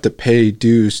 they have to pay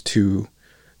dues to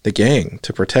the gang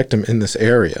to protect them in this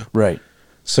area. Right.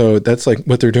 So that's like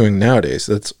what they're doing nowadays.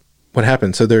 That's what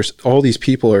happens. So there's all these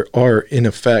people are in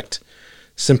effect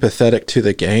sympathetic to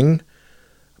the gang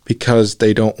because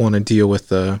they don't want to deal with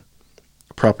the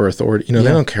proper authority. They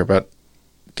don't care about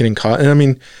getting caught. And I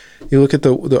mean, you look at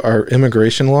our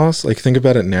immigration laws. Like, think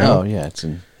about it now. Oh yeah,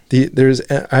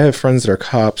 I have friends that are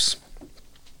cops.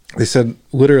 They said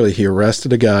literally he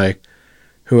arrested a guy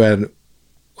who had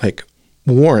like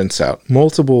warrants out,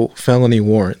 multiple felony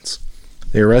warrants.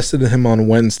 They arrested him on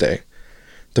Wednesday,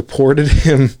 deported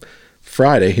him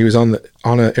Friday. He was on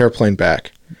an airplane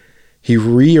back. He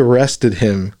re-arrested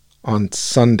him on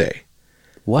Sunday.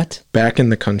 What? Back in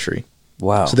the country.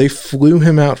 Wow. So they flew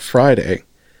him out Friday.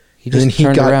 He just and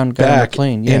then turned around, got on the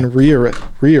plane, yeah. And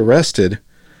re-arrested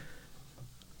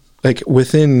like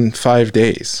within 5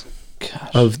 days.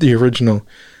 Gosh. Of the original.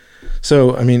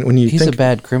 So, I mean, when you he's think... a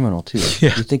bad criminal, too.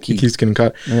 Yeah, you think he keeps getting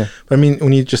caught. Yeah. But, I mean,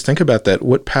 when you just think about that,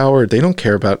 what power... They don't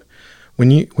care about... When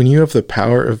you have the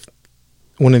power of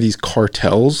one of these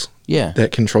cartels that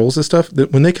controls this stuff,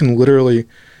 that when they can literally...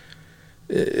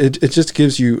 It just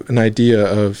gives you an idea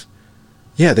of...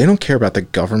 Yeah, they don't care about the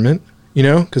government,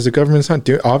 because the government's not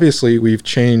doing... Obviously, we've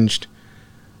changed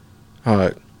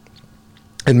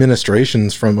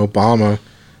administrations from Obama...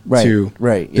 to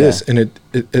this, and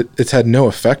it's had no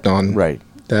effect on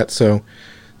that. So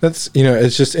that's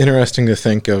it's just interesting to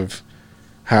think of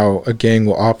how a gang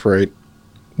will operate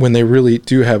when they really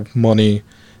do have money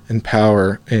and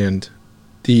power, and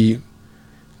the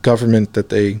government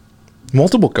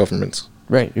multiple governments.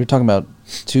 Right, you're talking about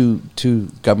two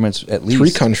governments at least.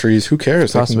 3 countries. Who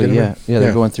cares? Possibly,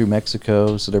 they're going through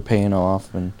Mexico, so they're paying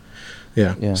off, and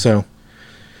So,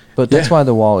 but that's why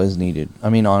the wall is needed.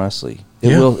 I mean, honestly.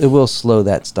 It will slow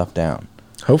that stuff down.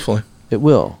 Hopefully. It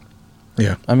will.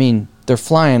 Yeah. I mean, they're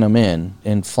flying them in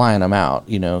and flying them out,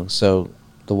 so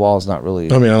the wall's not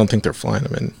really... I mean, I don't think they're flying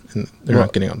them in, and they're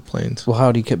not getting on planes. Well,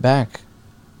 how did he get back?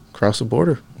 Across the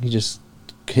border. He just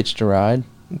hitched a ride?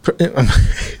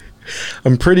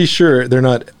 I'm pretty sure they're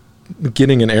not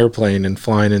getting an airplane and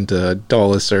flying into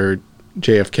Dulles or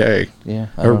JFK. Yeah.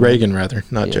 Or Reagan, rather,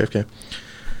 not JFK.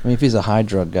 I mean, if he's a high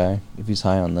drug guy, if he's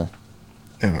high on the...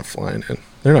 They're not flying in.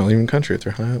 They're not leaving country if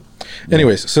they're high up. Yeah.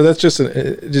 Anyways, so that's just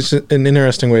an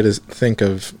interesting way to think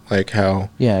of like how.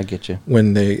 Yeah, I get you.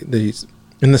 When they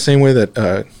in the same way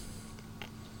that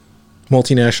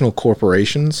multinational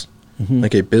corporations,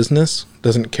 like a business,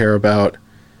 doesn't care about.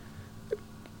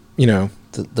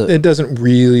 It doesn't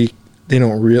really. They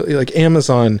don't really like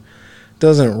Amazon.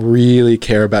 Doesn't really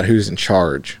care about who's in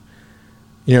charge.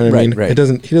 You know what I mean? Right. He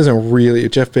doesn't really,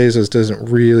 Jeff Bezos doesn't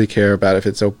really care about if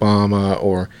it's Obama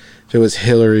or if it was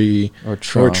Hillary or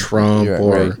Trump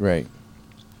right.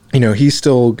 He's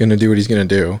still going to do what he's going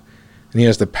to do. And he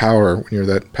has the power when you're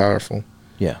that powerful.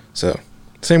 Yeah. So,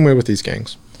 same way with these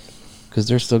gangs. Because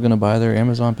they're still going to buy their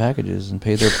Amazon packages and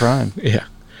pay their prime. Yeah.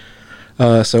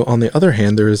 So, on the other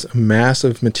hand, there is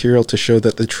massive material to show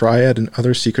that the Triad and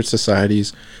other secret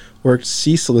societies worked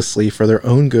ceaselessly for their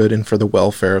own good and for the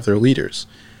welfare of their leaders.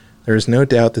 There is no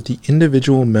doubt that the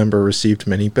individual member received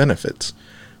many benefits,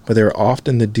 but they are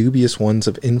often the dubious ones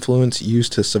of influence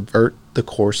used to subvert the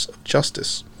course of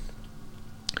justice.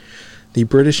 The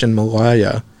British in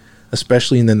Malaya,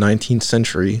 especially in the 19th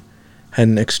century, had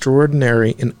an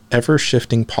extraordinary and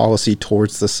ever-shifting policy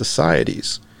towards the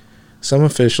societies. Some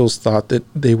officials thought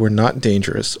that they were not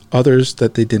dangerous, others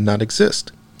that they did not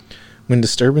exist. When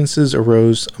disturbances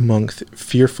arose among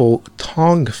fearful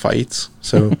tong fights,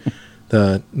 so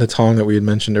the tong that we had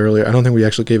mentioned earlier, I don't think we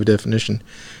actually gave a definition.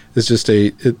 It's just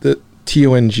the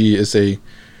T-O-N-G is the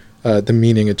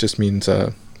meaning. It just means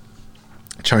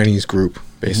Chinese group,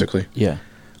 basically. Yeah.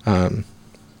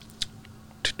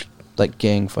 Like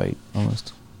gang fight,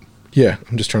 almost. Yeah,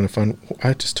 I'm just trying to find...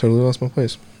 I just totally lost my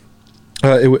place.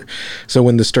 So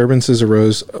when disturbances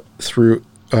arose through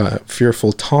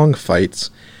fearful tong fights,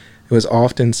 It was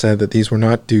often said that these were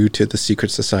not due to the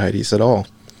secret societies at all.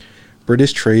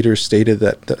 British traders stated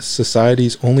that the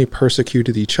societies only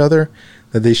persecuted each other,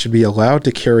 that they should be allowed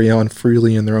to carry on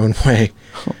freely in their own way.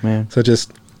 Oh, man. So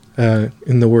just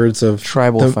in the words of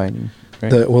Tribal fighting. Right?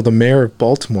 the mayor of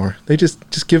Baltimore, they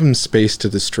just give them space to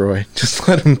destroy. Just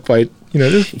let them fight,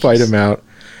 just fight them out.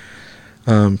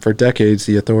 For decades,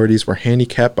 the authorities were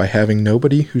handicapped by having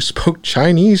nobody who spoke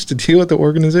Chinese to deal with the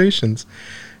organizations,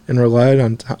 and relied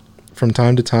on from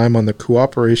time to time on the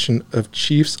cooperation of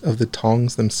chiefs of the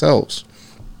Tongs themselves.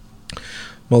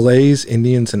 Malays,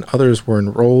 Indians, and others were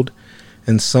enrolled,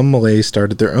 and some Malays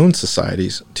started their own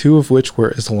societies, 2 of which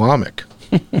were Islamic.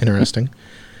 Interesting.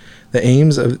 The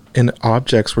aims and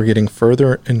objects were getting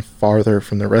further and farther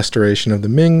from the restoration of the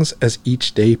Mings as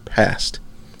each day passed.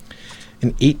 In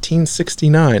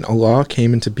 1869, a law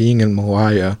came into being in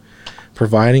Malaya,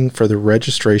 providing for the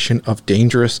registration of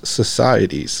dangerous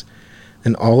societies,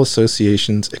 and all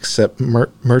associations except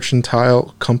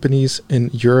mercantile companies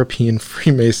and European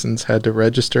Freemasons had to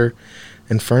register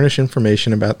and furnish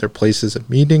information about their places of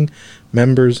meeting,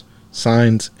 members,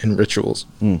 signs, and rituals.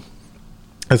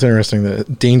 That's interesting. The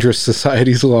dangerous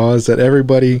societies laws that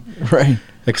everybody, Right.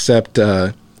 except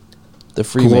The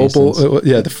Freemasons.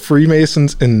 the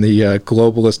Freemasons and the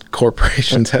globalist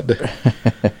corporations had to.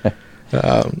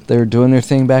 They were doing their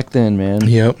thing back then, man.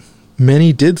 Yep.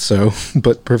 Many did so,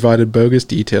 but provided bogus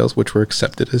details which were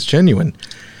accepted as genuine.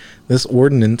 This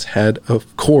ordinance had,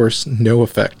 of course, no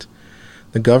effect.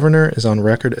 The governor is on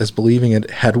record as believing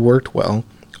it had worked well,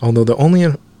 although the only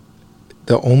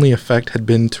effect had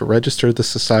been to register the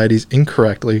societies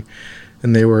incorrectly,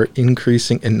 and they were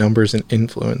increasing in numbers and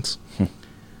influence.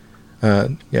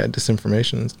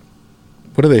 Disinformation.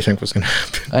 What do they think was going to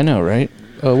happen? I know, right?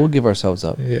 Oh, we'll give ourselves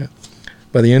up. Yeah.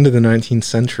 By the end of the 19th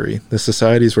century, the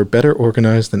societies were better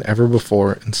organized than ever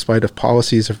before, in spite of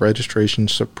policies of registration,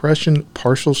 suppression,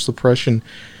 partial suppression,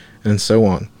 and so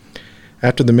on.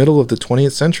 After the middle of the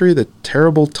 20th century, the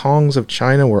terrible Tongs of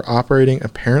China were operating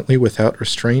apparently without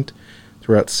restraint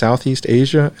throughout Southeast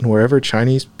Asia and wherever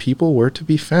Chinese people were to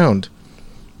be found.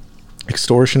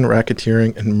 Extortion,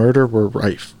 racketeering, and murder were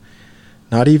rife.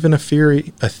 Not even a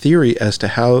theory as to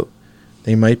how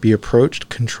they might be approached,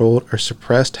 controlled, or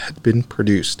suppressed had been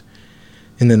produced.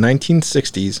 In the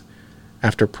 1960s,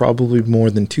 after probably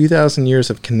more than 2,000 years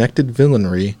of connected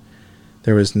villainy,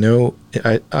 there was no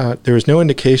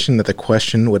indication that the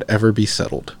question would ever be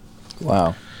settled.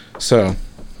 Wow. So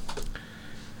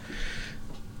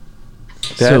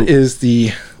that is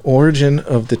the origin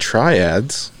of the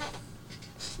triads,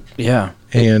 Yeah.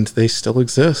 and they still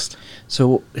exist.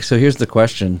 So here's the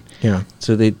question. Yeah.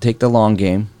 So they take the long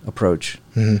game approach.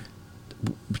 Mm-hmm.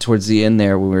 Towards the end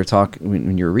there, when we were talking,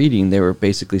 when you were reading, they were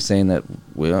basically saying that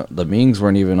the Mings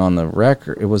weren't even on the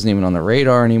record. It wasn't even on the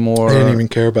radar anymore. They didn't even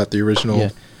care about the original.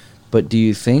 Yeah. But do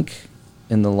you think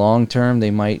in the long term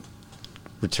they might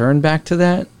return back to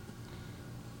that?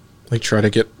 Like try to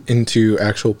get into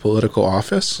actual political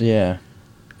office? Yeah.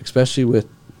 Especially with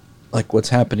like what's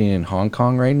happening in Hong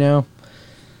Kong right now.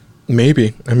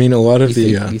 Maybe. I mean, a lot of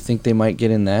You think they might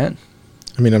get in that?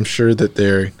 I mean, I'm sure that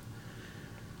they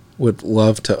would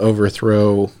love to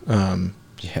overthrow.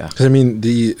 Yeah. Because I mean,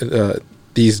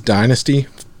 these dynasty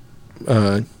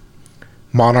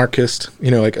monarchist.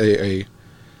 Like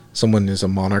someone is a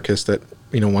monarchist that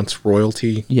wants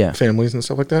royalty. Yeah. Families and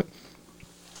stuff like that.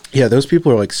 Yeah, those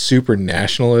people are like super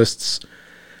nationalists.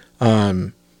 Yeah.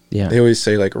 They always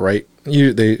say like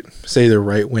they say they're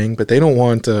right wing, but they don't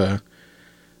want.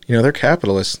 They're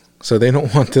capitalists, so they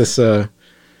don't want this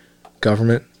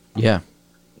government. Yeah.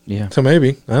 Yeah. So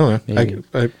maybe, I don't know. Maybe.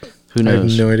 Who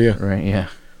knows? I have no idea. Right, yeah.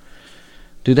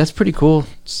 Dude, that's pretty cool.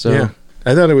 So Yeah.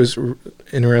 I thought it was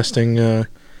interesting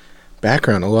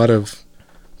background. A lot of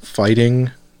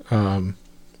fighting. blood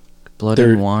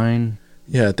they're- and wine,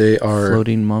 Yeah, they are.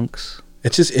 floating monks.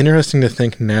 It's just interesting to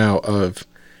think now of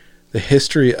the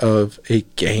history of a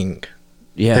gang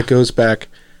Yeah. that goes back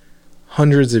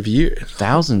hundreds of years.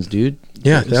 Thousands, dude.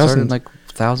 Yeah, It started thousands. like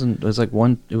 1,000. It was like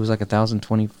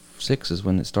 1,026 is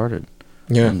when it started.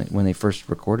 Yeah. When they first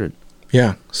recorded.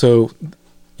 Yeah. So,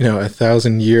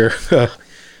 1,000-year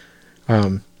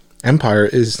empire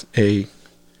is a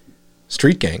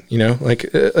street gang. Like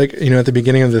at the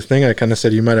beginning of the thing, I kind of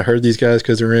said you might have heard these guys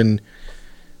because they're in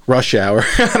Rush Hour.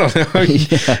 I don't know.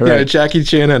 Yeah, right. Jackie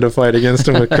Chan had to fight against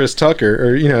him with Chris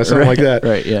Tucker, or something like that.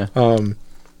 Right. Yeah.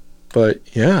 But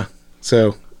yeah,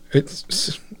 so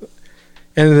it's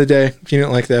end of the day. If you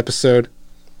didn't like the episode,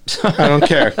 I don't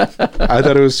care. I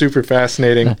thought it was super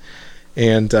fascinating,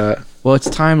 and Well, it's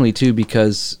timely too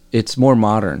because it's more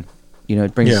modern.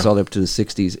 It brings us all the way up to the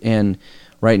 60s, and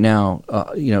right now,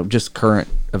 just current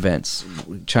events,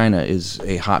 China is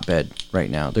a hotbed right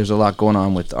now. There's a lot going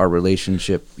on with our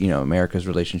relationship, America's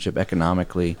relationship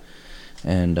economically,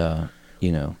 and a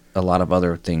lot of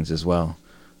other things as well.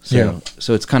 So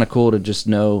it's kind of cool to just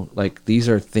know, like, these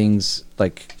are things,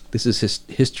 like, this is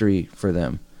history for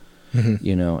them,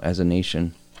 as a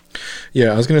nation.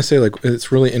 Yeah, I was gonna say, like,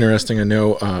 it's really interesting. I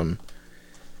know,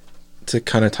 to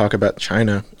kind of talk about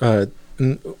China,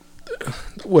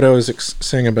 what I was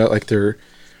saying about, like, their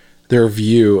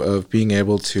view of being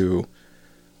able to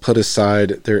put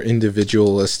aside their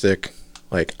individualistic,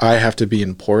 like, I have to be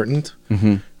important,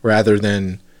 rather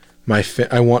than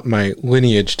I want my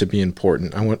lineage to be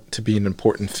important. I want to be an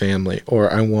important family,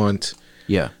 or I want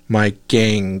my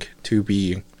gang to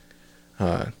be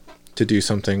to do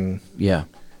something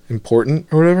important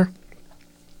or whatever.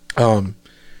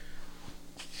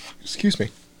 Excuse me.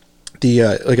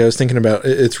 Like, I was thinking about,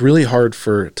 it's really hard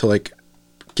to like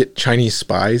get Chinese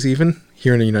spies even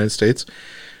here in the United States,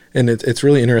 and it's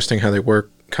really interesting how they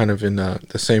work kind of in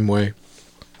the same way.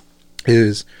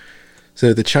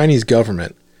 So the Chinese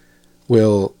government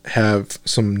will have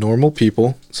some normal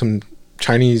people, some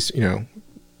Chinese,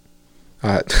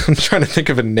 I'm trying to think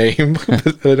of a name,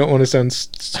 but I don't want to sound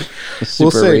we'll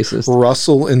say racist.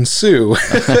 Russell and Sue,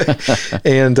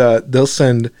 and they'll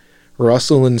send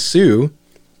Russell and Sue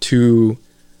to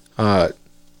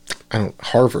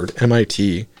Harvard,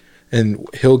 MIT, and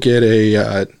he'll get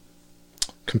a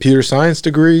computer science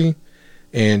degree,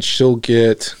 and she'll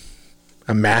get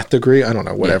a math degree. I don't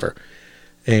know, whatever.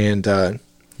 And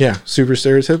super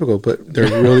stereotypical, but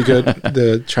they're really good.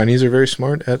 The Chinese are very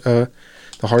smart at the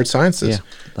hard sciences.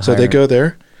 So they go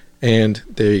there, and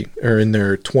they are in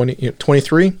their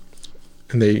 23,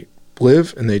 and they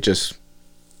live, and they just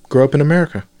grow up in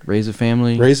America. Raise a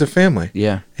family.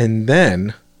 Yeah. And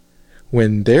then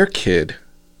when their kid,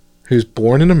 who's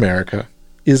born in America,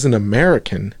 is an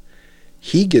American,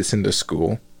 he gets into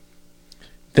school,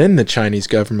 then the Chinese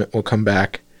government will come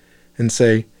back and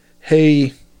say,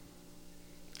 hey,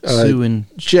 Sue and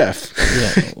Jeff,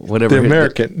 whatever, the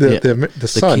American, the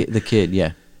son, the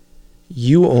kid,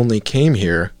 you only came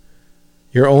here,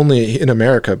 you're only in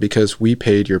America because we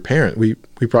paid your parent, we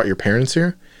brought your parents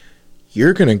here.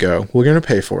 You're gonna go, we're gonna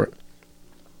pay for it.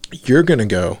 You're gonna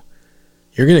get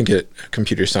a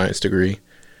computer science degree,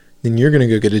 then you're gonna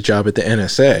go get a job at the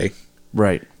NSA,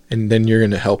 right? And then you're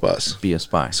gonna help us be a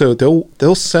spy. So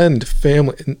they'll send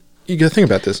family. And you gotta think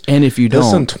about this. And if you don't,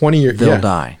 send 20 years, they'll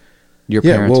die. Your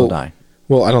parents will die.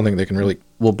 Well, I don't think they can really.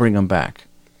 We'll bring them back.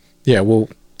 Yeah, we'll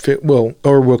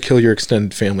kill your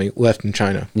extended family left in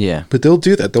China. Yeah, but they'll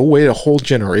do that. They'll wait a whole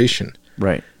generation,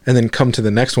 right? And then come to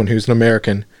the next one who's an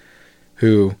American,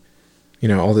 who,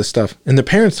 all this stuff, and the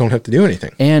parents don't have to do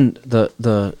anything. And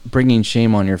the bringing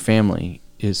shame on your family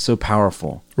is so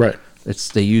powerful, right?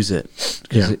 They use it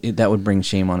because that would bring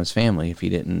shame on his family if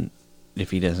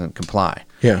he doesn't comply.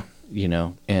 Yeah,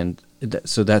 and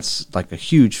so that's like a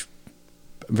huge,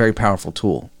 very powerful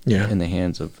tool. In the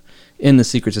hands in the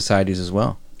secret societies as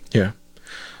well. Yeah.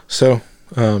 So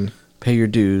pay your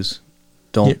dues.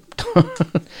 Don't.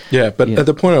 But at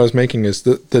the point I was making is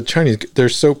the Chinese, they're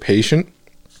so patient.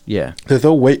 Yeah. That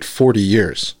they'll wait 40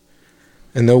 years,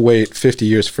 and they'll wait 50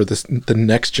 years for the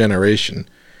next generation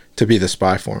to be the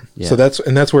spy for them. Yeah. So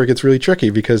that's where it gets really tricky,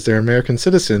 because they're American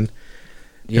citizen.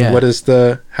 Yeah.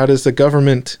 And how does the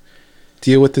government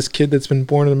deal with this kid that's been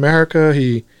born in America?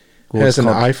 He has an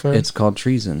iPhone. It's called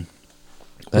treason.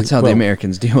 That's how the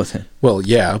Americans deal with it. Well,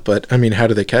 yeah, but I mean, how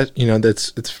do they catch?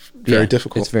 It's very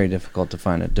difficult. It's very difficult to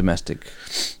find a domestic.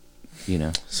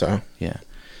 So yeah.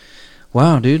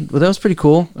 Wow, dude. Well, that was pretty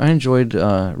cool. I enjoyed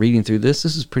reading through this.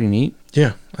 This is pretty neat.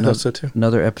 Yeah, I thought so too.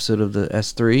 Another episode of the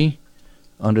S3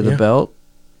 under the belt.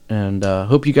 And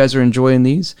hope you guys are enjoying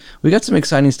these. We got some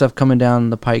exciting stuff coming down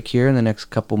the pike here in the next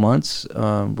couple months.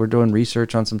 We're doing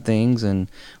research on some things, and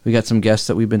we got some guests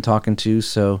that we've been talking to.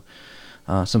 So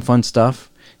some fun stuff.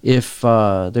 If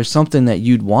there's something that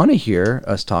you'd want to hear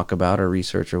us talk about or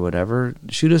research or whatever,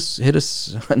 hit us.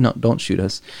 No, don't shoot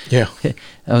us. Yeah.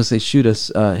 I would say shoot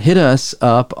us. Hit us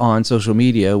up on social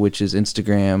media, which is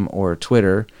Instagram or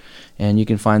Twitter. And you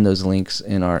can find those links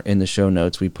in the show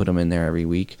notes. We put them in there every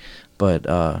week.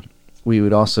 But we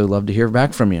would also love to hear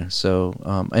back from you.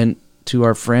 So, and to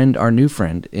our new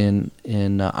friend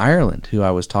in Ireland, who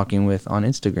I was talking with on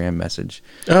Instagram message.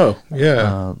 Oh,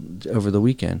 yeah. Over the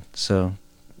weekend. So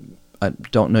I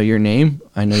don't know your name.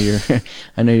 I know your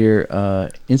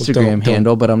Instagram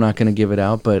handle, but I'm not going to give it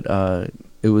out. But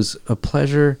it was a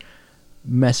pleasure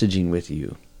messaging with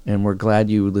you, and we're glad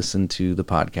you listened to the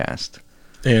podcast.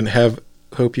 And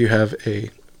hope you have a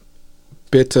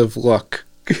bit of luck.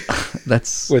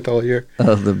 That's with all your...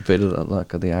 the bit of the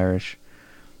luck of the Irish.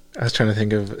 I was trying to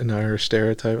think of an Irish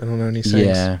stereotype. I don't know any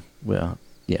sayings. Yeah, well,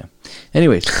 yeah.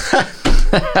 Anyways.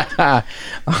 All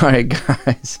right,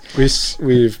 guys.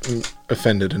 We've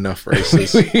offended enough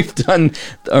races. We've done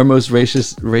our most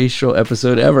racial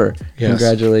episode ever. Yes.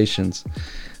 Congratulations.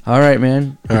 All right,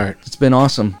 man. All right. It's been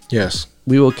awesome. Yes.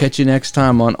 We will catch you next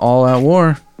time on All Out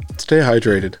War. Stay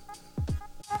hydrated.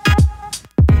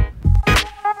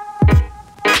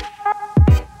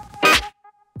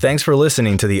 Thanks for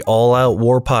listening to the All Out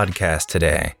War podcast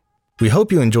today. We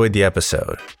hope you enjoyed the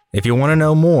episode. If you want to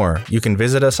know more, you can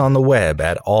visit us on the web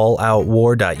at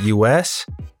alloutwar.us,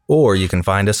 or you can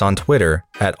find us on Twitter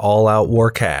at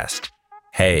alloutwarcast.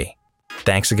 Hey,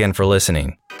 thanks again for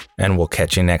listening, and we'll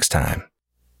catch you next time.